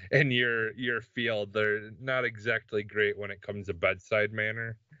in your field, they're not exactly great when it comes to bedside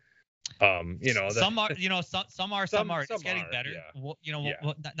manner. Some are, some are, some aren't. It's getting are, better. yeah.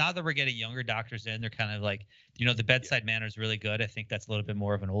 Well, now that we're getting younger doctors in, they're kind of like, the bedside manner is really good. I think that's a little bit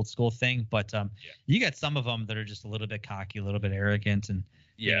more of an old school thing, but you get some of them that are just a little bit cocky, a little bit arrogant, and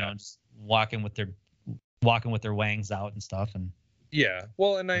just walking with their wangs out and stuff. And yeah,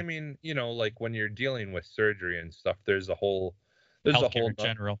 well, and I mean, like when you're dealing with surgery and stuff, there's a whole healthcare in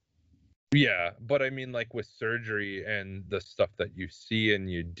general. Yeah, but I mean, like with surgery and the stuff that you see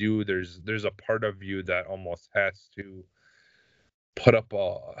and you do, there's a part of you that almost has to put up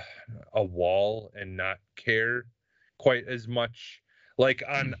a wall and not care quite as much, like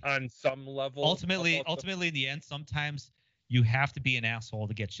on some level. Ultimately, in the end, sometimes you have to be an asshole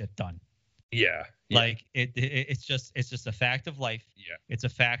to get shit done. Yeah. Like it's just a fact of life. Yeah. It's a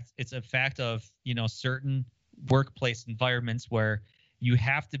fact of, certain workplace environments where you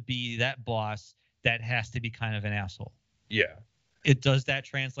have to be that boss that has to be kind of an asshole. Yeah. Does that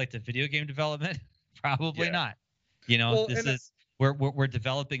translate to video game development? Probably not. We're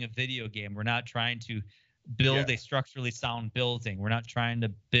developing a video game. We're not trying to build a structurally sound building. We're not trying to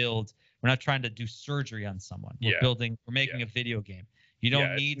do surgery on someone. We're making a video game. You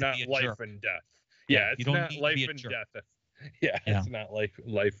don't need to be a life jerk. And death. Yeah, it's not life and death. It's not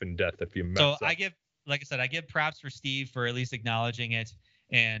life and death if you mess up. So I give props for Steve for at least acknowledging it.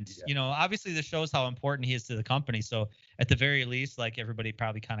 And, obviously this shows how important he is to the company. So at the very least, like everybody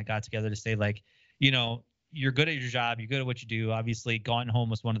probably kind of got together to say, like, you're good at your job. You're good at what you do. Obviously, Gone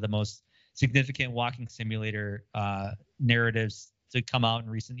Home was one of the most significant walking simulator narratives to come out in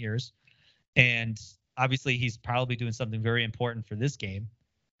recent years. And obviously, he's probably doing something very important for this game.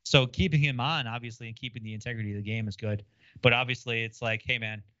 So keeping him on, obviously, and keeping the integrity of the game is good. But obviously, it's like, hey,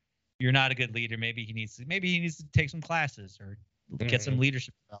 man, you're not a good leader. Maybe he needs to take some classes or get some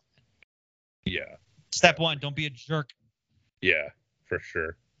leadership development. Yeah. Step one, don't be a jerk. Yeah, for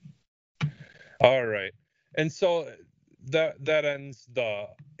sure. All right. And so that ends the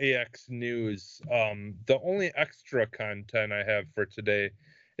AX news. The only extra content I have for today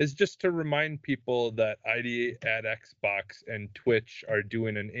is just to remind people that ID at Xbox and Twitch are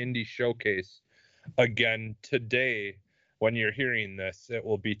doing an indie showcase again today. When you're hearing this, it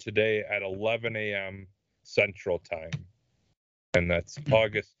will be today at 11 a.m. Central Time, and that's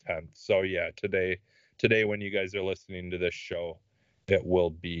August 10th. So yeah, today when you guys are listening to this show, it will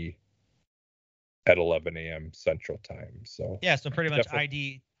be at 11 a.m. Central Time. So yeah, so pretty much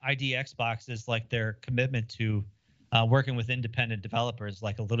ID Xbox is like their commitment to working with independent developers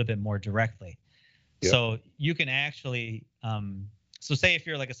like a little bit more directly. Yep. So you can actually so say if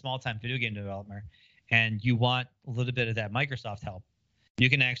you're like a small-time video game developer and you want a little bit of that Microsoft help, you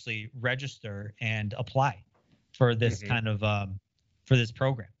can actually register and apply for this kind of for this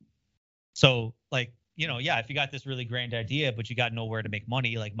program. So like, if you got this really grand idea but you got nowhere to make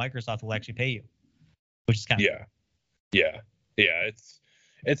money, like Microsoft will actually pay you. Which is kind of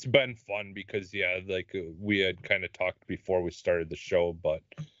it's been fun because like we had kind of talked before we started the show, but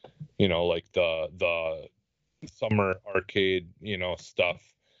like the summer arcade stuff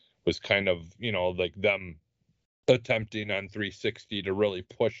was kind of like them attempting on 360 to really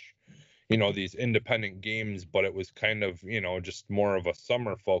push these independent games, but it was kind of just more of a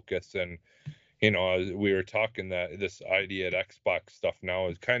summer focus. And we were talking that this ID at Xbox stuff now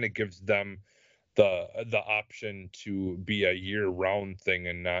is kind of gives them the option to be a year-round thing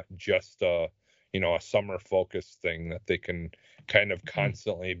and not just a summer focused thing, that they can kind of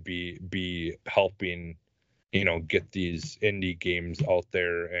constantly be helping get these indie games out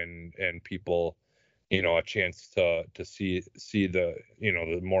there and people a chance to see the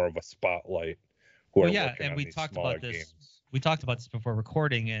the more of a spotlight. And we talked about this games. We talked about this before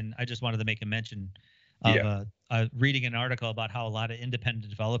recording, and I just wanted to make a mention of reading an article about how a lot of independent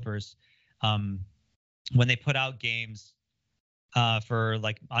developers, when they put out games for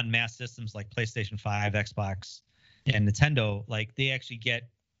like on mass systems like PlayStation 5, Xbox, and Nintendo, like they actually get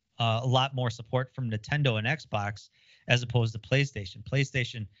a lot more support from Nintendo and Xbox as opposed to PlayStation.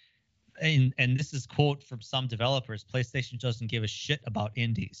 PlayStation, and this is quote from some developers, PlayStation doesn't give a shit about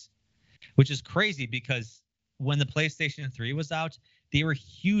indies, which is crazy because when the PlayStation 3 was out, they were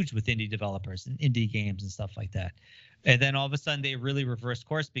huge with indie developers and indie games and stuff like that. And then all of a sudden they really reversed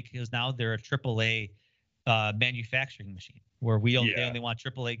course because now they're a AAA manufacturing machine where they only want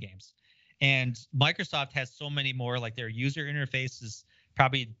AAA games. And Microsoft has so many more, like their user interface is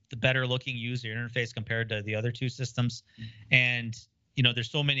probably the better looking user interface compared to the other two systems. And,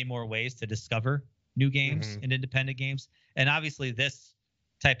 there's so many more ways to discover new games and independent games. And obviously this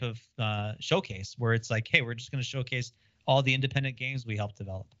type of showcase where it's like, hey, we're just going to showcase all the independent games we helped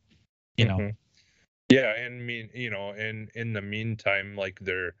develop. You know. Yeah, and in the meantime, like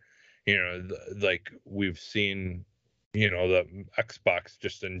like we've seen, the Xbox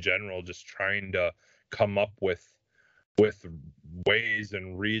just in general just trying to come up with ways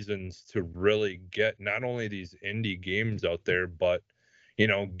and reasons to really get not only these indie games out there, but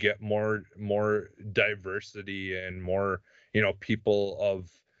get more diversity and more people of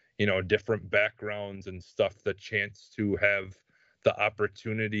different backgrounds and stuff the chance to have the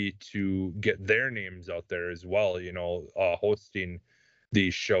opportunity to get their names out there as well, hosting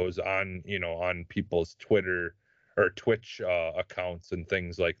these shows on on people's Twitter or Twitch accounts and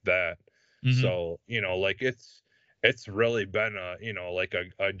things like that. So like it's really been like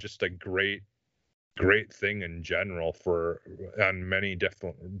a just a great thing in general for on many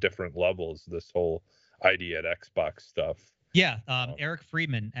different levels, this whole ID at Xbox stuff. Yeah, Eric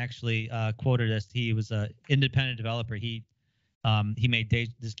Friedman actually quoted us. He was an independent developer. He made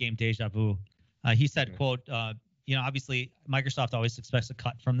this game Deja Vu. He said, quote, obviously Microsoft always expects a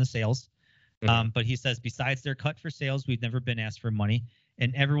cut from the sales. But he says, besides their cut for sales, we've never been asked for money.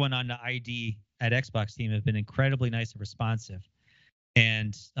 And everyone on the ID at Xbox team have been incredibly nice and responsive.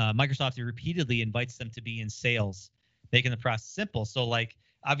 And Microsoft repeatedly invites them to be in sales, making the process simple. So like,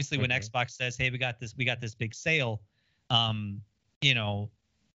 obviously when Xbox says, hey, we got this big sale, you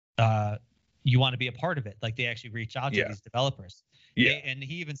want to be a part of it. Like they actually reach out to these developers. Yeah. And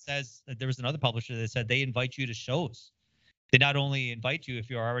he even says that there was another publisher that said they invite you to shows. They not only invite you if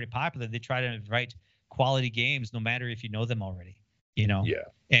you're already popular, they try to invite quality games, no matter if you know them already, Yeah.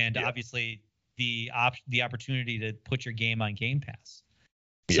 And obviously the opportunity to put your game on Game Pass.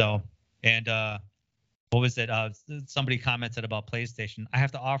 Yeah. So, and what was it? Somebody commented about PlayStation. I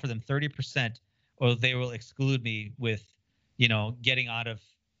have to offer them 30% or they will exclude me with, getting out of,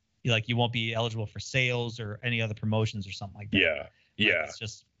 like, you won't be eligible for sales or any other promotions or something like that. Yeah. Yeah. It's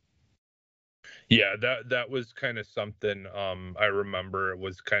just. Yeah, that was kind of something. I remember it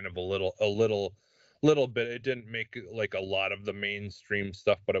was kind of a little bit. It didn't make like a lot of the mainstream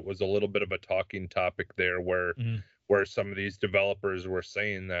stuff, but it was a little bit of a talking topic there, where some of these developers were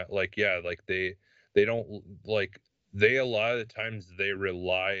saying that, like, like they don't like a lot of the times they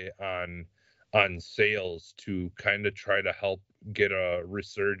rely on sales to kind of try to help get a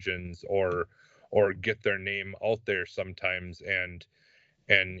resurgence or get their name out there sometimes. And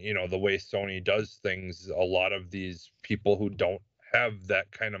the way Sony does things, a lot of these people who don't have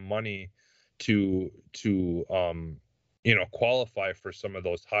that kind of money to qualify for some of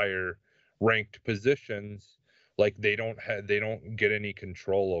those higher ranked positions, like they don't get any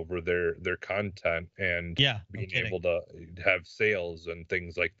control over their content and being able to have sales and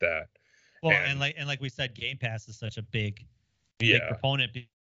things like that. Well, and like we said, Game Pass is such a big proponent.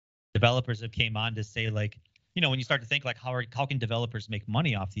 Developers have came on to say, like, when you start to think, like, how can developers make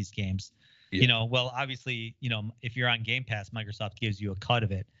money off these games? Well, obviously, if you're on Game Pass, Microsoft gives you a cut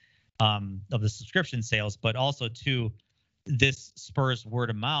of it, of the subscription sales, but also too, this spurs word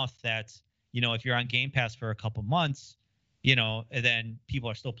of mouth that, if you're on Game Pass for a couple months, and then people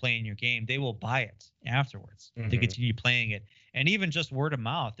are still playing your game, they will buy it afterwards to continue playing it. And even just word of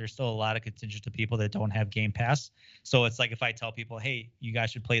mouth, there's still a lot of contingent of people that don't have Game Pass. So it's like, if I tell people, hey, you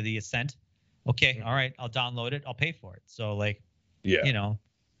guys should play The Ascent. Okay, all right, I'll download it, I'll pay for it. So like,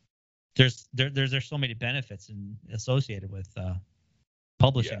 there's so many benefits associated with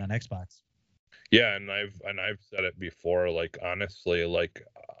publishing on Xbox. Yeah, and I've said it before, like, honestly, like,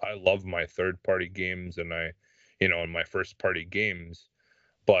 I love my third party games and and my first party games,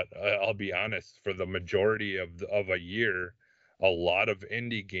 but I'll be honest, for the majority of a year, a lot of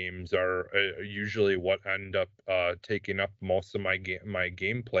indie games are usually what end up taking up most of my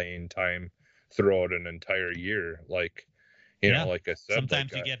game playing time throughout an entire year. Like, like I said,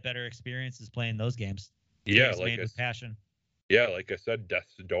 sometimes you get better experiences playing those games. Games made with passion. Yeah, like I said,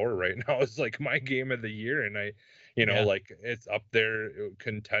 Death's Door right now is like my game of the year, and I like, it's up there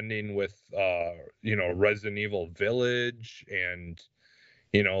contending with Resident Evil Village and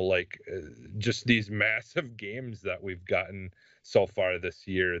like just these massive games that we've gotten so far this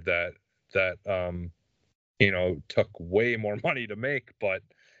year that took way more money to make, but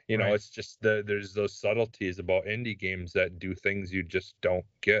it's just there's those subtleties about indie games that do things you just don't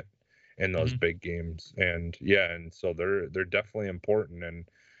get in those big games. And and so they're definitely important, and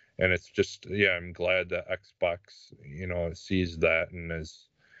it's just I'm glad that Xbox sees that and is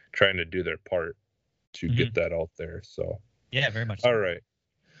trying to do their part to get that out there. So very much. All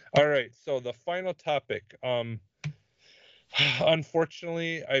right, so the final topic,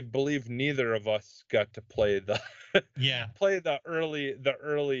 unfortunately, I believe neither of us got to play the Yeah. play the early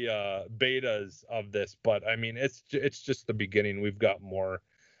betas of this, but I mean it's just the beginning. We've got more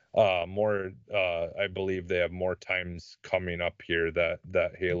I believe they have more times coming up here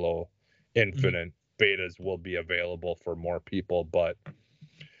that Halo Infinite betas will be available for more people. But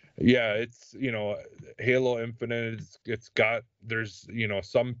yeah, it's Halo Infinite, there's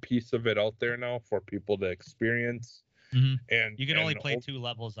some piece of it out there now for people to experience. And you can only play 2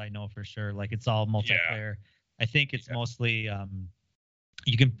 levels, I know for sure. Like it's all multiplayer. I think it's mostly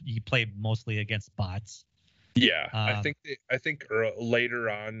you play mostly against bots. Yeah, I think later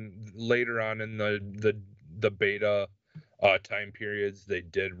on in the beta time periods, they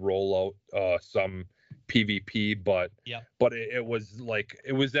did roll out some PvP, but it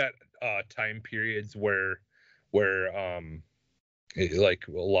was at time periods where like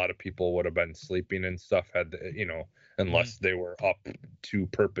a lot of people would have been sleeping and stuff, unless they were up to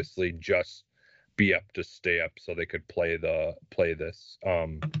purposely just be up to stay up so they could play this.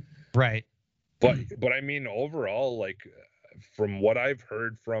 Right. But I mean, overall, like from what I've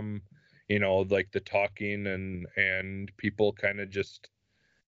heard from, like the talking and people kind of just,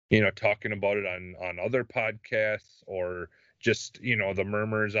 talking about it on other podcasts, or just, the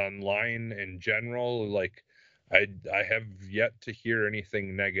murmurs online in general, like I have yet to hear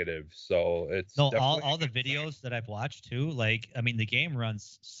anything negative. So it's no, all the videos that I've watched too, like, I mean, the game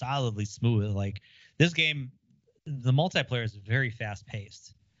runs solidly smooth. Like this game, the multiplayer is very fast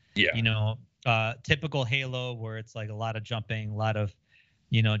paced. Yeah. Typical Halo, where it's like a lot of jumping, a lot of,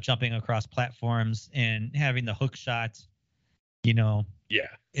 jumping across platforms and having the hook shot,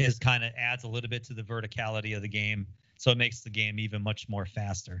 is kind of adds a little bit to the verticality of the game. So it makes the game even much more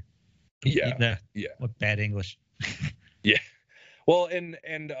faster. Yeah. What bad English. Yeah. Well, and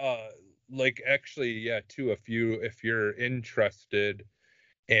like actually, yeah, too, if you're interested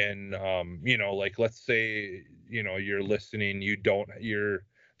in like let's say, you're listening, you're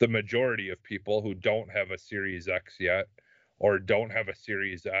the majority of people who don't have a Series X yet, or don't have a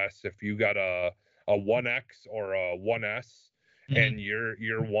Series S. If you got a 1X or a 1S, and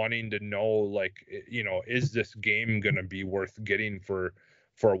you're wanting to know, like, is this game gonna be worth getting for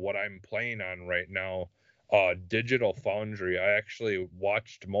what I'm playing on right now? Digital Foundry, I actually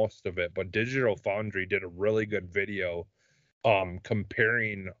watched most of it, but Digital Foundry did a really good video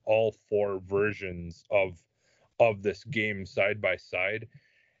comparing all 4 versions of this game side by side,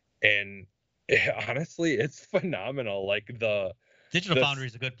 and honestly, it's phenomenal. Like Digital Foundry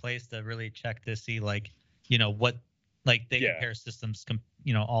is a good place to really check to see, like, what, like, they compare systems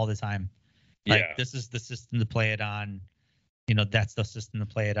all the time. Like this is the system to play it on, that's the system to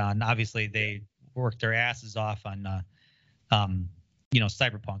play it on. Obviously they work their asses off on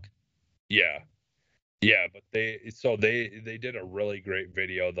Cyberpunk. Yeah, but they did a really great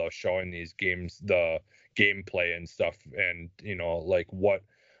video though, showing these games, the gameplay and stuff, and like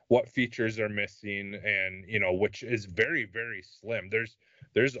what features are missing, and which is very, very slim.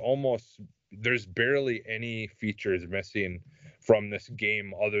 There's barely any features missing from this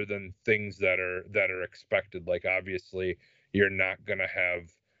game, other than things that are expected. Like obviously you're not gonna have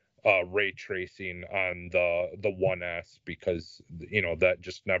ray tracing on the 1S, because that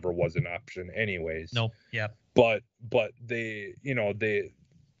just never was an option anyways. Nope. Yeah. But they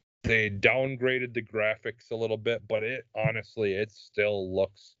they downgraded the graphics a little bit, but it still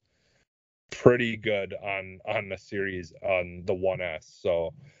looks pretty good on the series, on the 1S.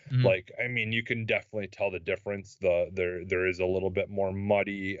 So like, I mean, you can definitely tell the difference. There is a little bit more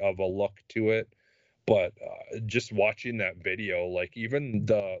muddy of a look to it, but just watching that video, like even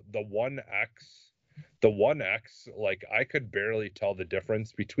the 1X, like I could barely tell the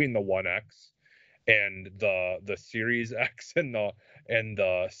difference between the 1X and the Series X and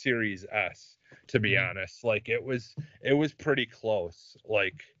the Series S, to be honest. Like it was pretty close.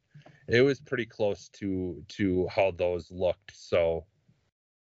 Like it was pretty close to how those looked. So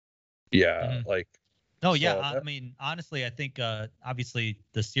yeah, like no, yeah, I mean, honestly, I think obviously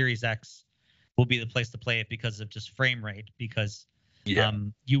the Series X will be the place to play it because of just frame rate, because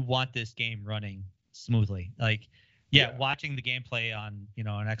you want this game running smoothly. Like watching the gameplay on an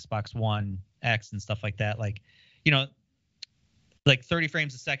Xbox One X and stuff like that, like like 30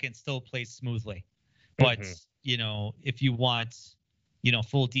 frames a second still plays smoothly, but if you want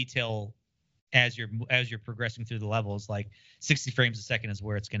full detail as you're progressing through the levels, like 60 frames a second is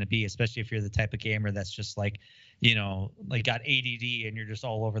where it's going to be, especially if you're the type of gamer that's just like like got ADD and you're just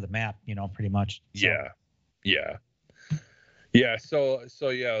all over the map, pretty much. So. Yeah, so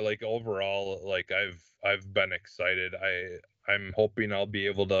yeah, like overall, like I've been excited. I'm hoping I'll be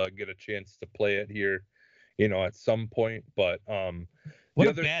able to get a chance to play it here, at some point. But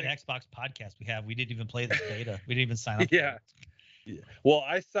What a bad Xbox podcast we have. We didn't even play this beta. We didn't even sign up for it. Yeah. Well,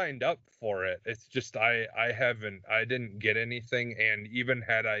 I signed up for it. It's just I didn't get anything, and even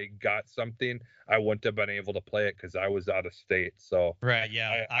had I got something, I wouldn't have been able to play it because I was out of state. So right,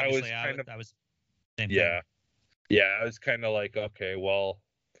 yeah. I was kind of same yeah, thing. yeah. I was kind of like, okay, well,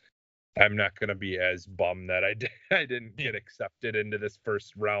 I'm not gonna be as bummed that I didn't get accepted into this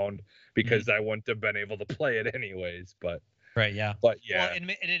first round because I wouldn't have been able to play it anyways. But right, yeah. But yeah. Well,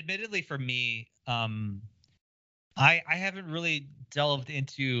 and admittedly for me, I haven't really delved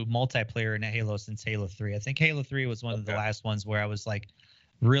into multiplayer in Halo since Halo 3. I think Halo 3 was one of the last ones where I was like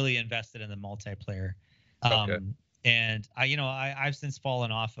really invested in the multiplayer. And I've since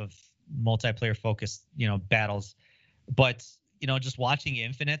fallen off of multiplayer focused, battles, but just watching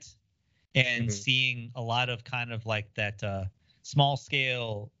Infinite and seeing a lot of kind of like that small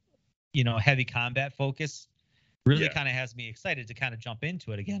scale, heavy combat focus really kind of has me excited to kind of jump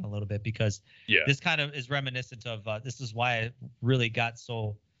into it again a little bit, because this kind of is reminiscent of this is why I really got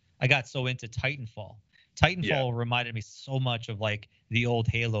so into Titanfall. Titanfall reminded me so much of like the old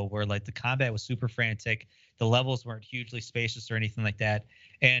Halo, where like the combat was super frantic, the levels weren't hugely spacious or anything like that.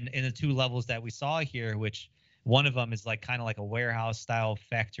 And in the two levels that we saw here, which one of them is like kind of like a warehouse style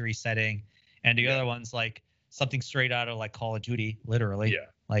factory setting, and the other one's like something straight out of like Call of Duty, literally.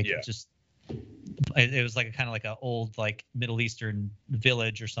 Just it was like a kind of like an old like Middle Eastern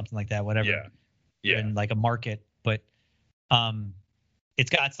village or something like that, whatever. And like a market, but it's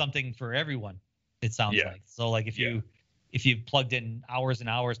got something for everyone, it sounds like. So like if you've plugged in hours and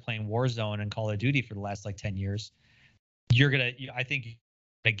hours playing Warzone and Call of Duty for the last like 10 years, I think you're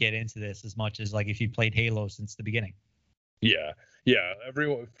gonna get into this as much as like if you played Halo since the beginning.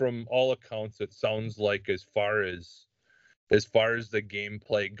 Everyone, from all accounts, it sounds like as far as the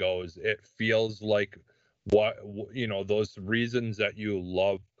gameplay goes, it feels like those reasons that you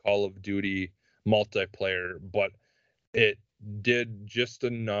love Call of Duty multiplayer, but it did just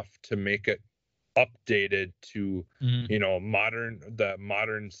enough to make it updated to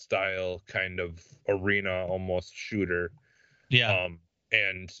modern style kind of arena, almost shooter.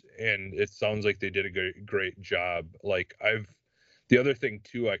 And it sounds like they did a great job. Like the other thing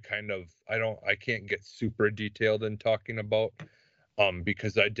too, I can't get super detailed in talking about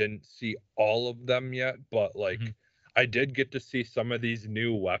because I didn't see all of them yet, but like I did get to see some of these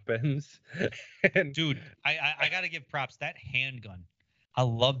new weapons. And dude, I gotta give props. That handgun, I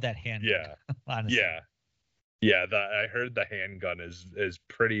love that handgun. Honestly. I heard the handgun is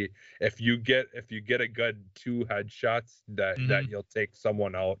pretty. If you get a good 2 headshots, that you'll take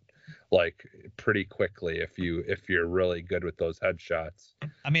someone out like pretty quickly if you're really good with those headshots.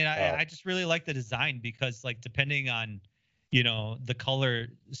 I mean, I just really like the design, because like depending on the color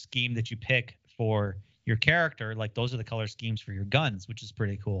scheme that you pick for your character, like those are the color schemes for your guns, which is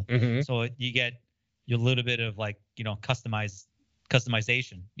pretty cool. So you get a little bit of like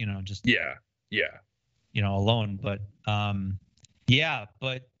customization, just alone. But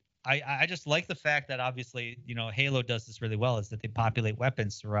but I just like the fact that obviously Halo does this really well, is that they populate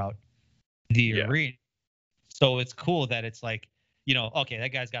weapons throughout the arena. So it's cool that it's like okay,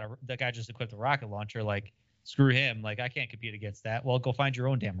 that guy just equipped a rocket launcher, like screw him, like I can't compete against that. Well, go find your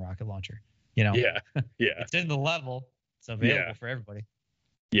own damn rocket launcher. It's in the level, it's available for everybody.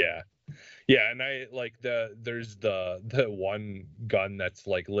 And I like there's the one gun that's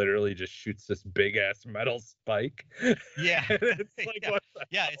like literally just shoots this big ass metal spike. It's like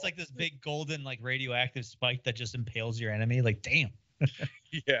it's like this big golden like radioactive spike that just impales your enemy. Like damn.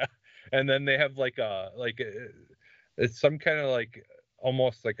 And then they have it's some kind of like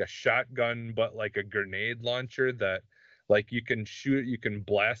almost like a shotgun, but like a grenade launcher that like you can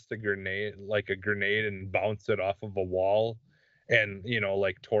blast a grenade and bounce it off of a wall and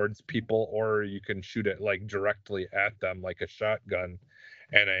like towards people, or you can shoot it like directly at them like a shotgun,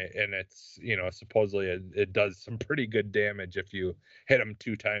 and it's supposedly it does some pretty good damage if you hit them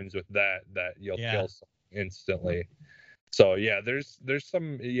 2 times with that you'll kill someone instantly. So there's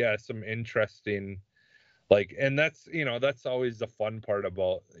some interesting like, and that's that's always the fun part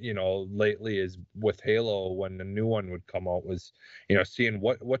about lately is with Halo, when the new one would come out, was seeing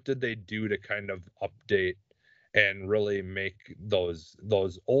what did they do to kind of update and really make those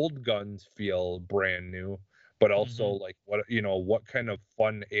old guns feel brand new, but also like what kind of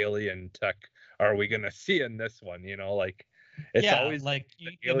fun alien tech are we gonna see in this one? Like it's always like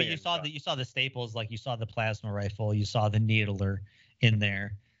you saw the staples, like you saw the plasma rifle, you saw the needler in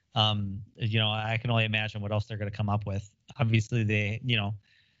there. I can only imagine what else they're going to come up with. Obviously, they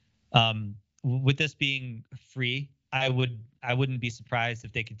with this being free I wouldn't be surprised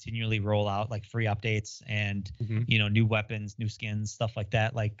if they continually roll out like free updates and Mm-hmm. new weapons, new skins, stuff like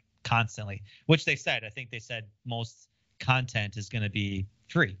that, like constantly. Which they said, I think they said most content is going to be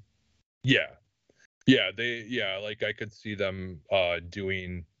free. Yeah, like I could see them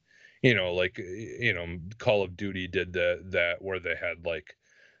doing, like Call of Duty did that where they had like,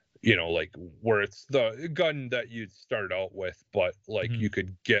 like where it's the gun that you'd start out with, but like Mm-hmm. you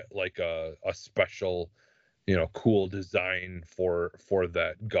could get like a special, cool design for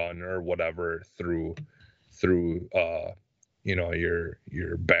that gun or whatever through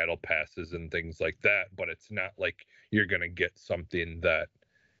your battle passes and things like that. But it's not like you're gonna get something that,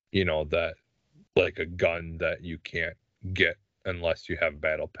 that like a gun that you can't get unless you have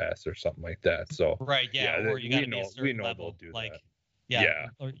battle pass or something like that. So Right, yeah, yeah, or you got to be a certain they'll level. do Like, that. yeah, Yeah,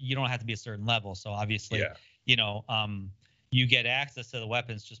 or you don't have to be a certain level. So obviously, yeah, you get access to the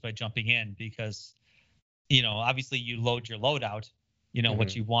weapons just by jumping in because, obviously you load your loadout. What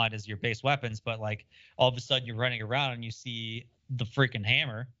hmm you want is your base weapons, but like all of a sudden you're running around and you see the freaking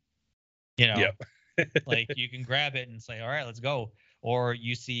hammer, yep, like you can grab it and say, all right, let's go. Or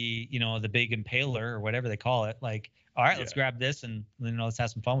you see, the big impaler or whatever they call it, like, all right, let's yeah, grab this and let's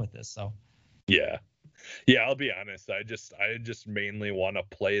have some fun with this. So yeah. Yeah, I'll be honest. I just mainly want to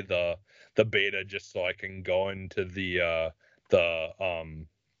play the beta just so I can go into the um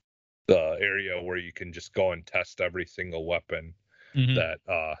the area where you can just go and test every single weapon mhm.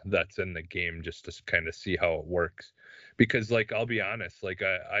 that's in the game just to kind of see how it works. Because like I'll be honest, like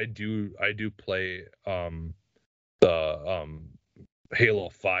I do play the Halo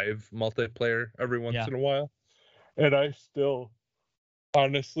 5 multiplayer every once Yeah. in a while, and I still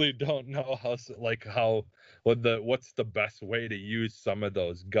honestly don't know what's the best way to use some of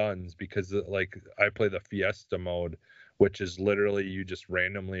those guns, because like I play the Fiesta mode, which is literally you just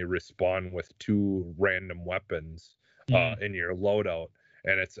randomly respawn with two random weapons Mhm. in your loadout,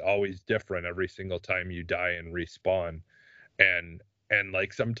 and it's always different every single time you die and respawn. And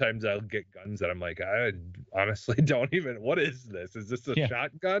like sometimes I'll get guns that I'm like, I honestly don't even, what is this? Is this a Yeah.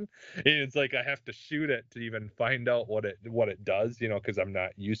 shotgun? And it's like I have to shoot it to even find out what it does, because I'm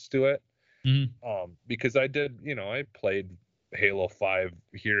not used to it. Mhm. Because I played Halo 5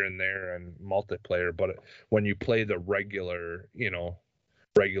 here and there and multiplayer, but when you play the regular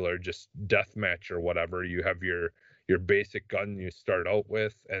just deathmatch or whatever, you have your basic gun you start out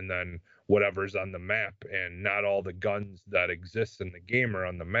with, and then whatever's on the map, and not all the guns that exist in the game are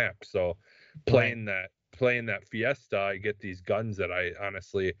on the map. So Right. playing that Fiesta, I get these guns that I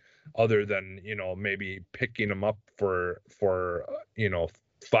honestly, other than maybe picking them up for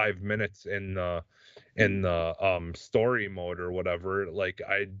 5 minutes in the story mode or whatever, like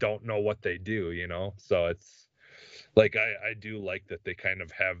I don't know what they do. So it's like I do like that they kind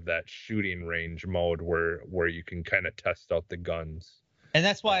of have that shooting range mode where you can kind of test out the guns. And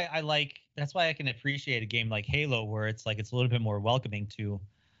that's Uh, why I can appreciate a game like Halo where it's like it's a little bit more welcoming to,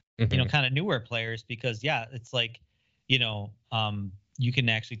 mhm. kind of newer players because yeah, it's like, you can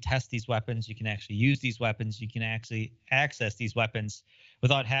actually test these weapons, you can actually use these weapons, you can actually access these weapons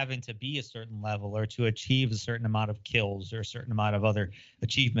without having to be a certain level or to achieve a certain amount of kills or a certain amount of other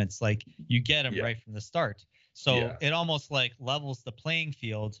achievements. Like you get them Yeah, right from the start. So yeah, it almost like levels the playing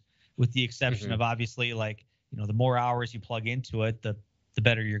field with the exception hmm of obviously like, the more hours you plug into it, the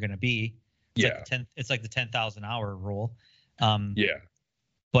better you're going to be. yeah, It's like the 10,000 hour rule. Um, yeah,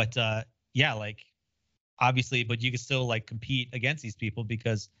 but yeah, like obviously, but you can still like compete against these people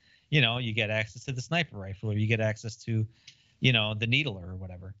because you get access to the sniper rifle or you get access to the needler or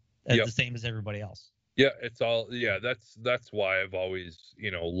whatever, yep, the same as everybody else. yeah. It's all, yeah. That's why I've always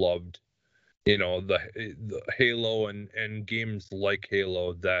loved the Halo and games like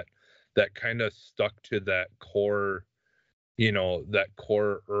Halo that kind of stuck to that core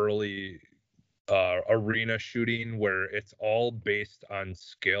early arena shooting where it's all based on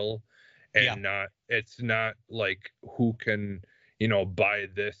skill, Yeah. and it's not like who can buy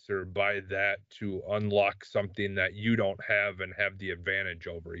this or buy that to unlock something that you don't have and have the advantage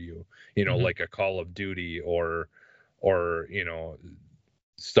over you, Hmm. like a Call of Duty or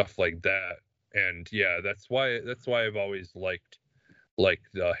stuff like that. And yeah, that's why I've always liked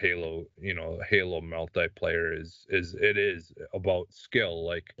the Halo multiplayer is it is about skill,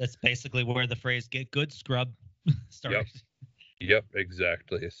 like. That's basically where the phrase "get good, scrub" Yep. started. Yep,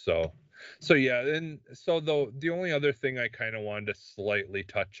 exactly. So yeah, and so the only other thing I kind of wanted to slightly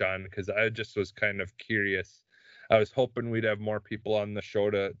touch on, because I just was kind of curious. I was hoping we'd have more people on the show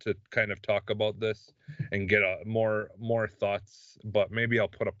to kind of talk about this and get more thoughts, but maybe I'll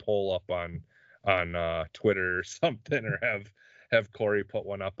put a poll up on Twitter or something, or have Corey put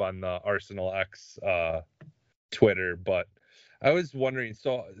one up on the Arsenal X Twitter, but I was wondering,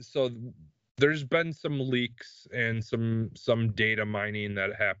 so there's been some leaks and some data mining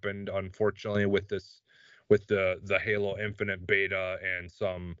that happened, unfortunately, with the Halo Infinite beta, and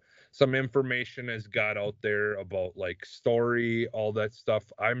some information has got out there about like story, all that stuff.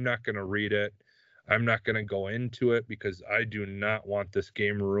 I'm not going to read it. I'm not going to go into it because I do not want this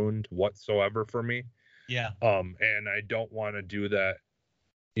game ruined whatsoever for me. Yeah. And I don't want to do that,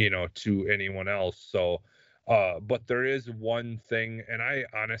 to anyone else. So, but there is one thing, and I'm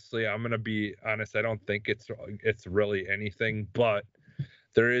gonna be honest, I don't think it's really anything, but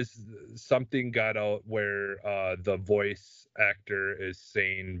there is something got out where the voice actor is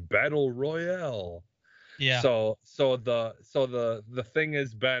saying battle royale. Yeah. So the thing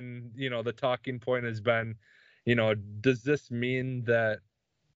has been, the talking point has been, does this mean that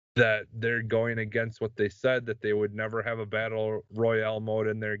they're going against what they said, that they would never have a battle royale mode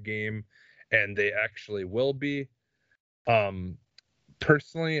in their game, and they actually will be?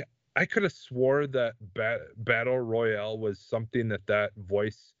 Personally, I could have swore that battle royale was something that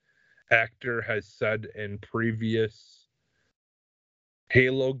voice actor has said in previous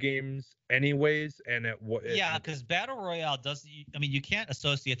Halo games anyways, and Yeah, because battle royale doesn't. I mean, you can't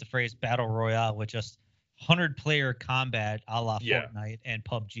associate the phrase battle royale with just 100-player combat a la Fortnite and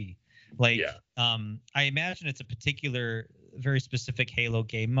PUBG. Like, I imagine it's a particular, very specific Halo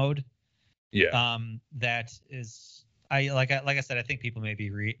game mode. Yeah. That is, like I said, I think people may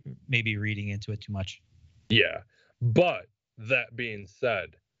be reading into it too much. Yeah, but that being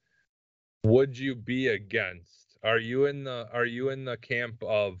said, would you be against? Are you in the camp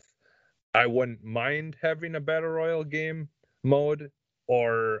of I wouldn't mind having a battle royale game mode,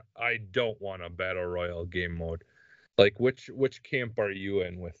 or I don't want a battle royale game mode? Like, which camp are you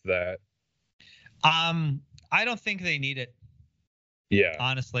in with that? I don't think they need it. Yeah.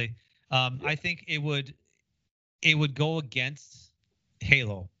 Honestly, I think it would go against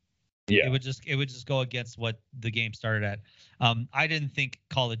Halo. Yeah. It would just go against what the game started at. I didn't think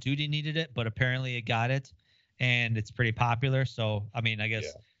Call of Duty needed it, but apparently it got it, and it's pretty popular. So, I mean, I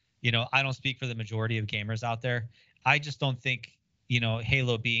guess, I don't speak for the majority of gamers out there. I just don't think,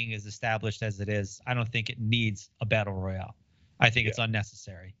 Halo being as established as it is, I don't think it needs a battle royale. I think it's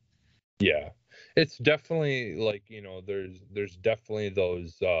unnecessary. Yeah. It's definitely like, there's definitely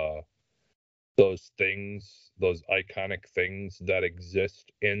those things, those iconic things that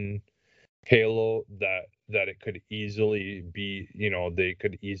exist in Halo that it could easily be, they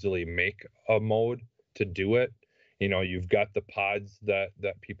could easily make a mode to do it. You've got the pods that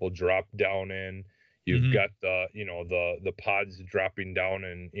people drop down in. You've got the pods dropping down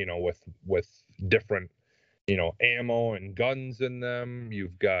and, with different, ammo and guns in them.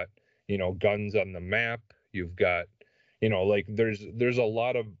 You've got, guns on the map. You've got, like there's a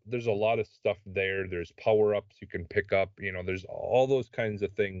lot of stuff there. There's power-ups you can pick up. There's all those kinds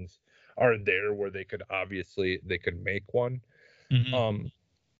of things are there where they could make one.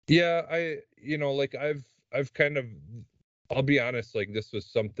 Yeah, like I've kind of, I'll be honest, like this was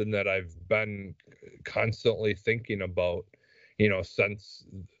something that I've been constantly thinking about, since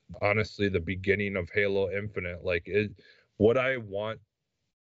honestly the beginning of Halo Infinite. Like, would I want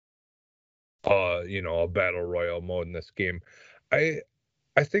a battle royale mode in this game? I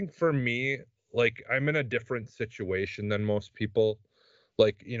think for me, like, I'm in a different situation than most people.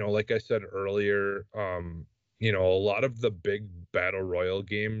 Like, like I said earlier, a lot of the big battle royale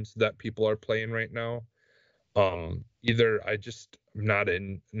games that people are playing right now, either I just not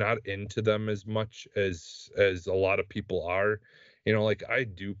into them as much as a lot of people are. Like I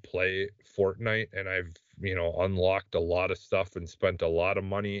do play Fortnite, and I've, unlocked a lot of stuff and spent a lot of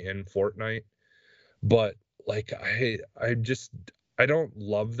money in Fortnite, but like I don't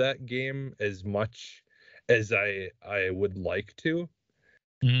love that game as much as I would like to.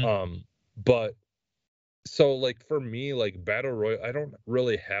 But so like for me, like battle royale, I don't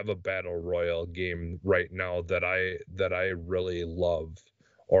really have a battle royale game right now that I really love,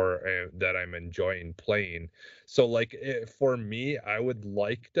 or that I'm enjoying playing. So like for me, I would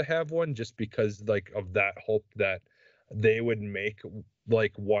like to have one just because like of that hope that they would make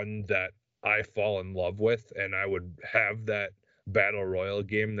like one that I fall in love with, and I would have that battle royale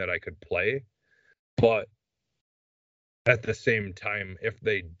game that I could play. But at the same time, if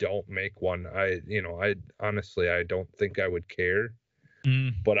they don't make one, I honestly, I don't think I would care.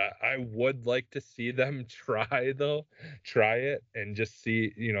 But I would like to see them try it and just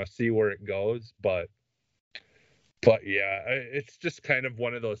see where it goes. But yeah, it's just kind of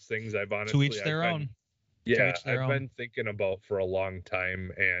one of those things I've honestly, to each their own. Yeah, I've been thinking about for a long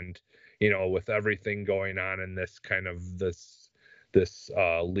time. And with everything going on in this kind of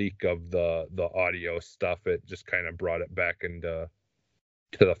leak of the audio stuff, it just kind of brought it back into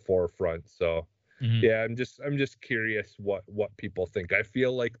the forefront. So yeah, I'm just curious what people think. I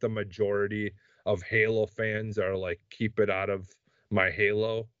feel like the majority of Halo fans are like, keep it out of my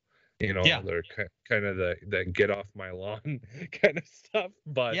Halo. They're kind of the get off my lawn kind of stuff.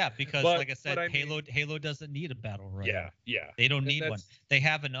 But yeah, because like I said, Halo doesn't need a battle royale. Yeah. They don't need one. They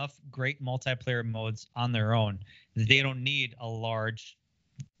have enough great multiplayer modes on their own. They don't need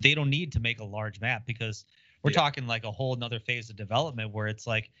to make a large map, because we're talking like a whole nother phase of development where it's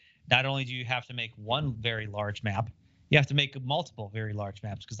like, not only do you have to make one very large map, you have to make multiple very large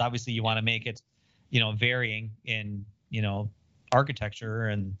maps, because obviously you want to make it, varying in, architecture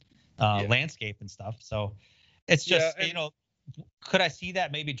and landscape and stuff. So it's just, could I see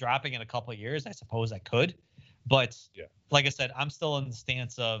that maybe dropping in a couple of years? I suppose I could. But like I said, I'm still in the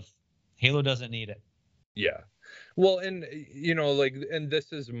stance of Halo doesn't need it. Yeah. Well, and, and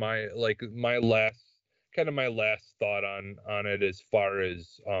this is my last thought on it as far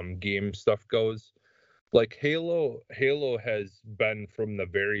as game stuff goes. Like Halo has been from the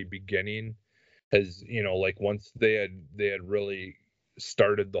very beginning, has, once they had really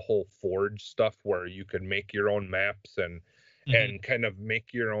started the whole Forge stuff where you could make your own maps and kind of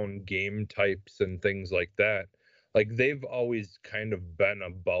make your own game types and things like that. Like they've always kind of been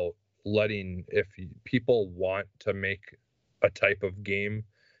about letting, if people want to make a type of game,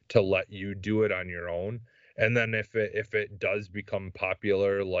 to let you do it on your own. And then if it does become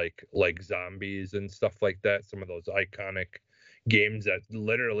popular, like Zombies and stuff like that, some of those iconic games that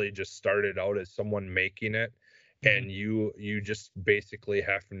literally just started out as someone making it, and you just basically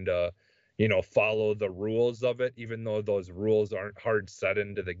having to, follow the rules of it, even though those rules aren't hard set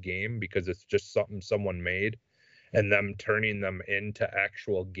into the game because it's just something someone made, and them turning them into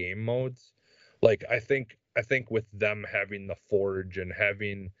actual game modes. Like I think with them having the Forge and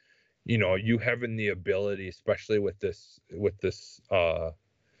having, you having the ability, especially with this like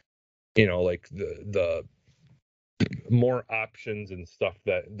the more options and stuff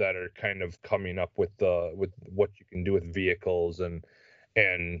that are kind of coming up with what you can do with vehicles and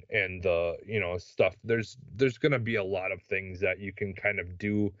the stuff. There's going to be a lot of things that you can kind of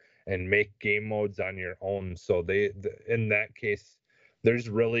do and make game modes on your own. So in that case, there's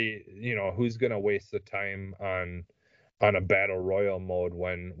really, who's going to waste the time on a battle royale mode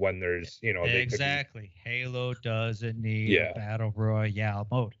when there's, exactly. Halo doesn't need a battle royale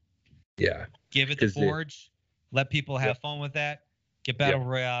mode. Yeah. Give it the Forge. Let people have fun with that. Get battle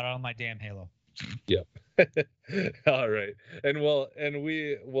royale out of my damn Halo. Yep. All right. And we'll end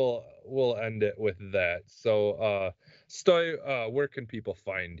it with that. So Stoy, where can people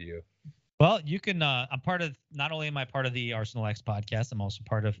find you? Well, you can not only am I part of the Arsenal X podcast, I'm also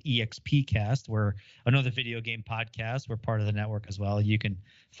part of EXP Cast. We're another video game podcast. We're part of the network as well. You can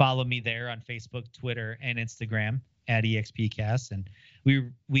follow me there on Facebook, Twitter, and Instagram at EXP Cast. And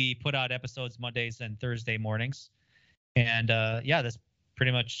we put out episodes Mondays and Thursday mornings. And that's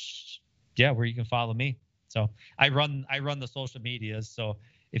pretty much where you can follow me. So I run the social medias. So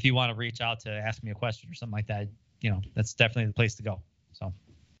if you want to reach out to ask me a question or something like that, that's definitely the place to go. So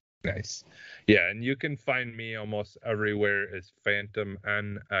nice. Yeah, and you can find me almost everywhere as Phantom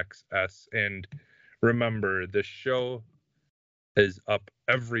NXS. And remember, the show is up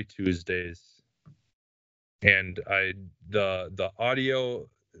every Tuesdays. And the audio,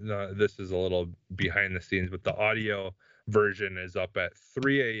 this is a little behind the scenes, but the audio version is up at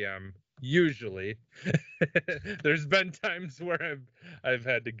 3 a.m. usually. There's been times where I've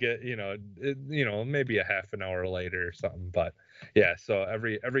had to get, maybe a half an hour later or something, but yeah, so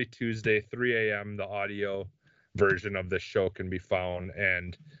every Tuesday 3 a.m. the audio version of the show can be found,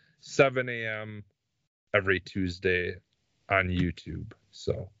 and 7 a.m. every Tuesday on YouTube.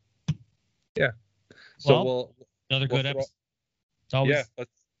 So yeah, so another good episode.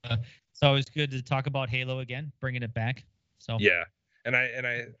 It's always good to talk about Halo again, bringing it back. So yeah. And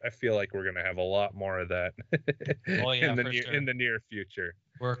I feel like we're gonna have a lot more of that in the near future.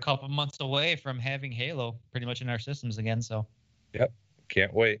 We're a couple months away from having Halo pretty much in our systems again. So yep,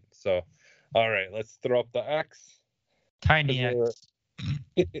 can't wait. So all right, let's throw up the X. Tiny X.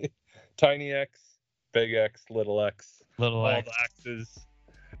 Tiny X, big X, little X. Little X. All the X's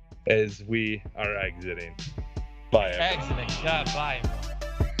as we are exiting. Bye, everyone. Exiting. Yeah, bye.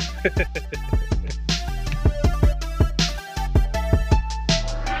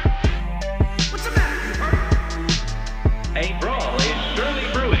 Hey, bro.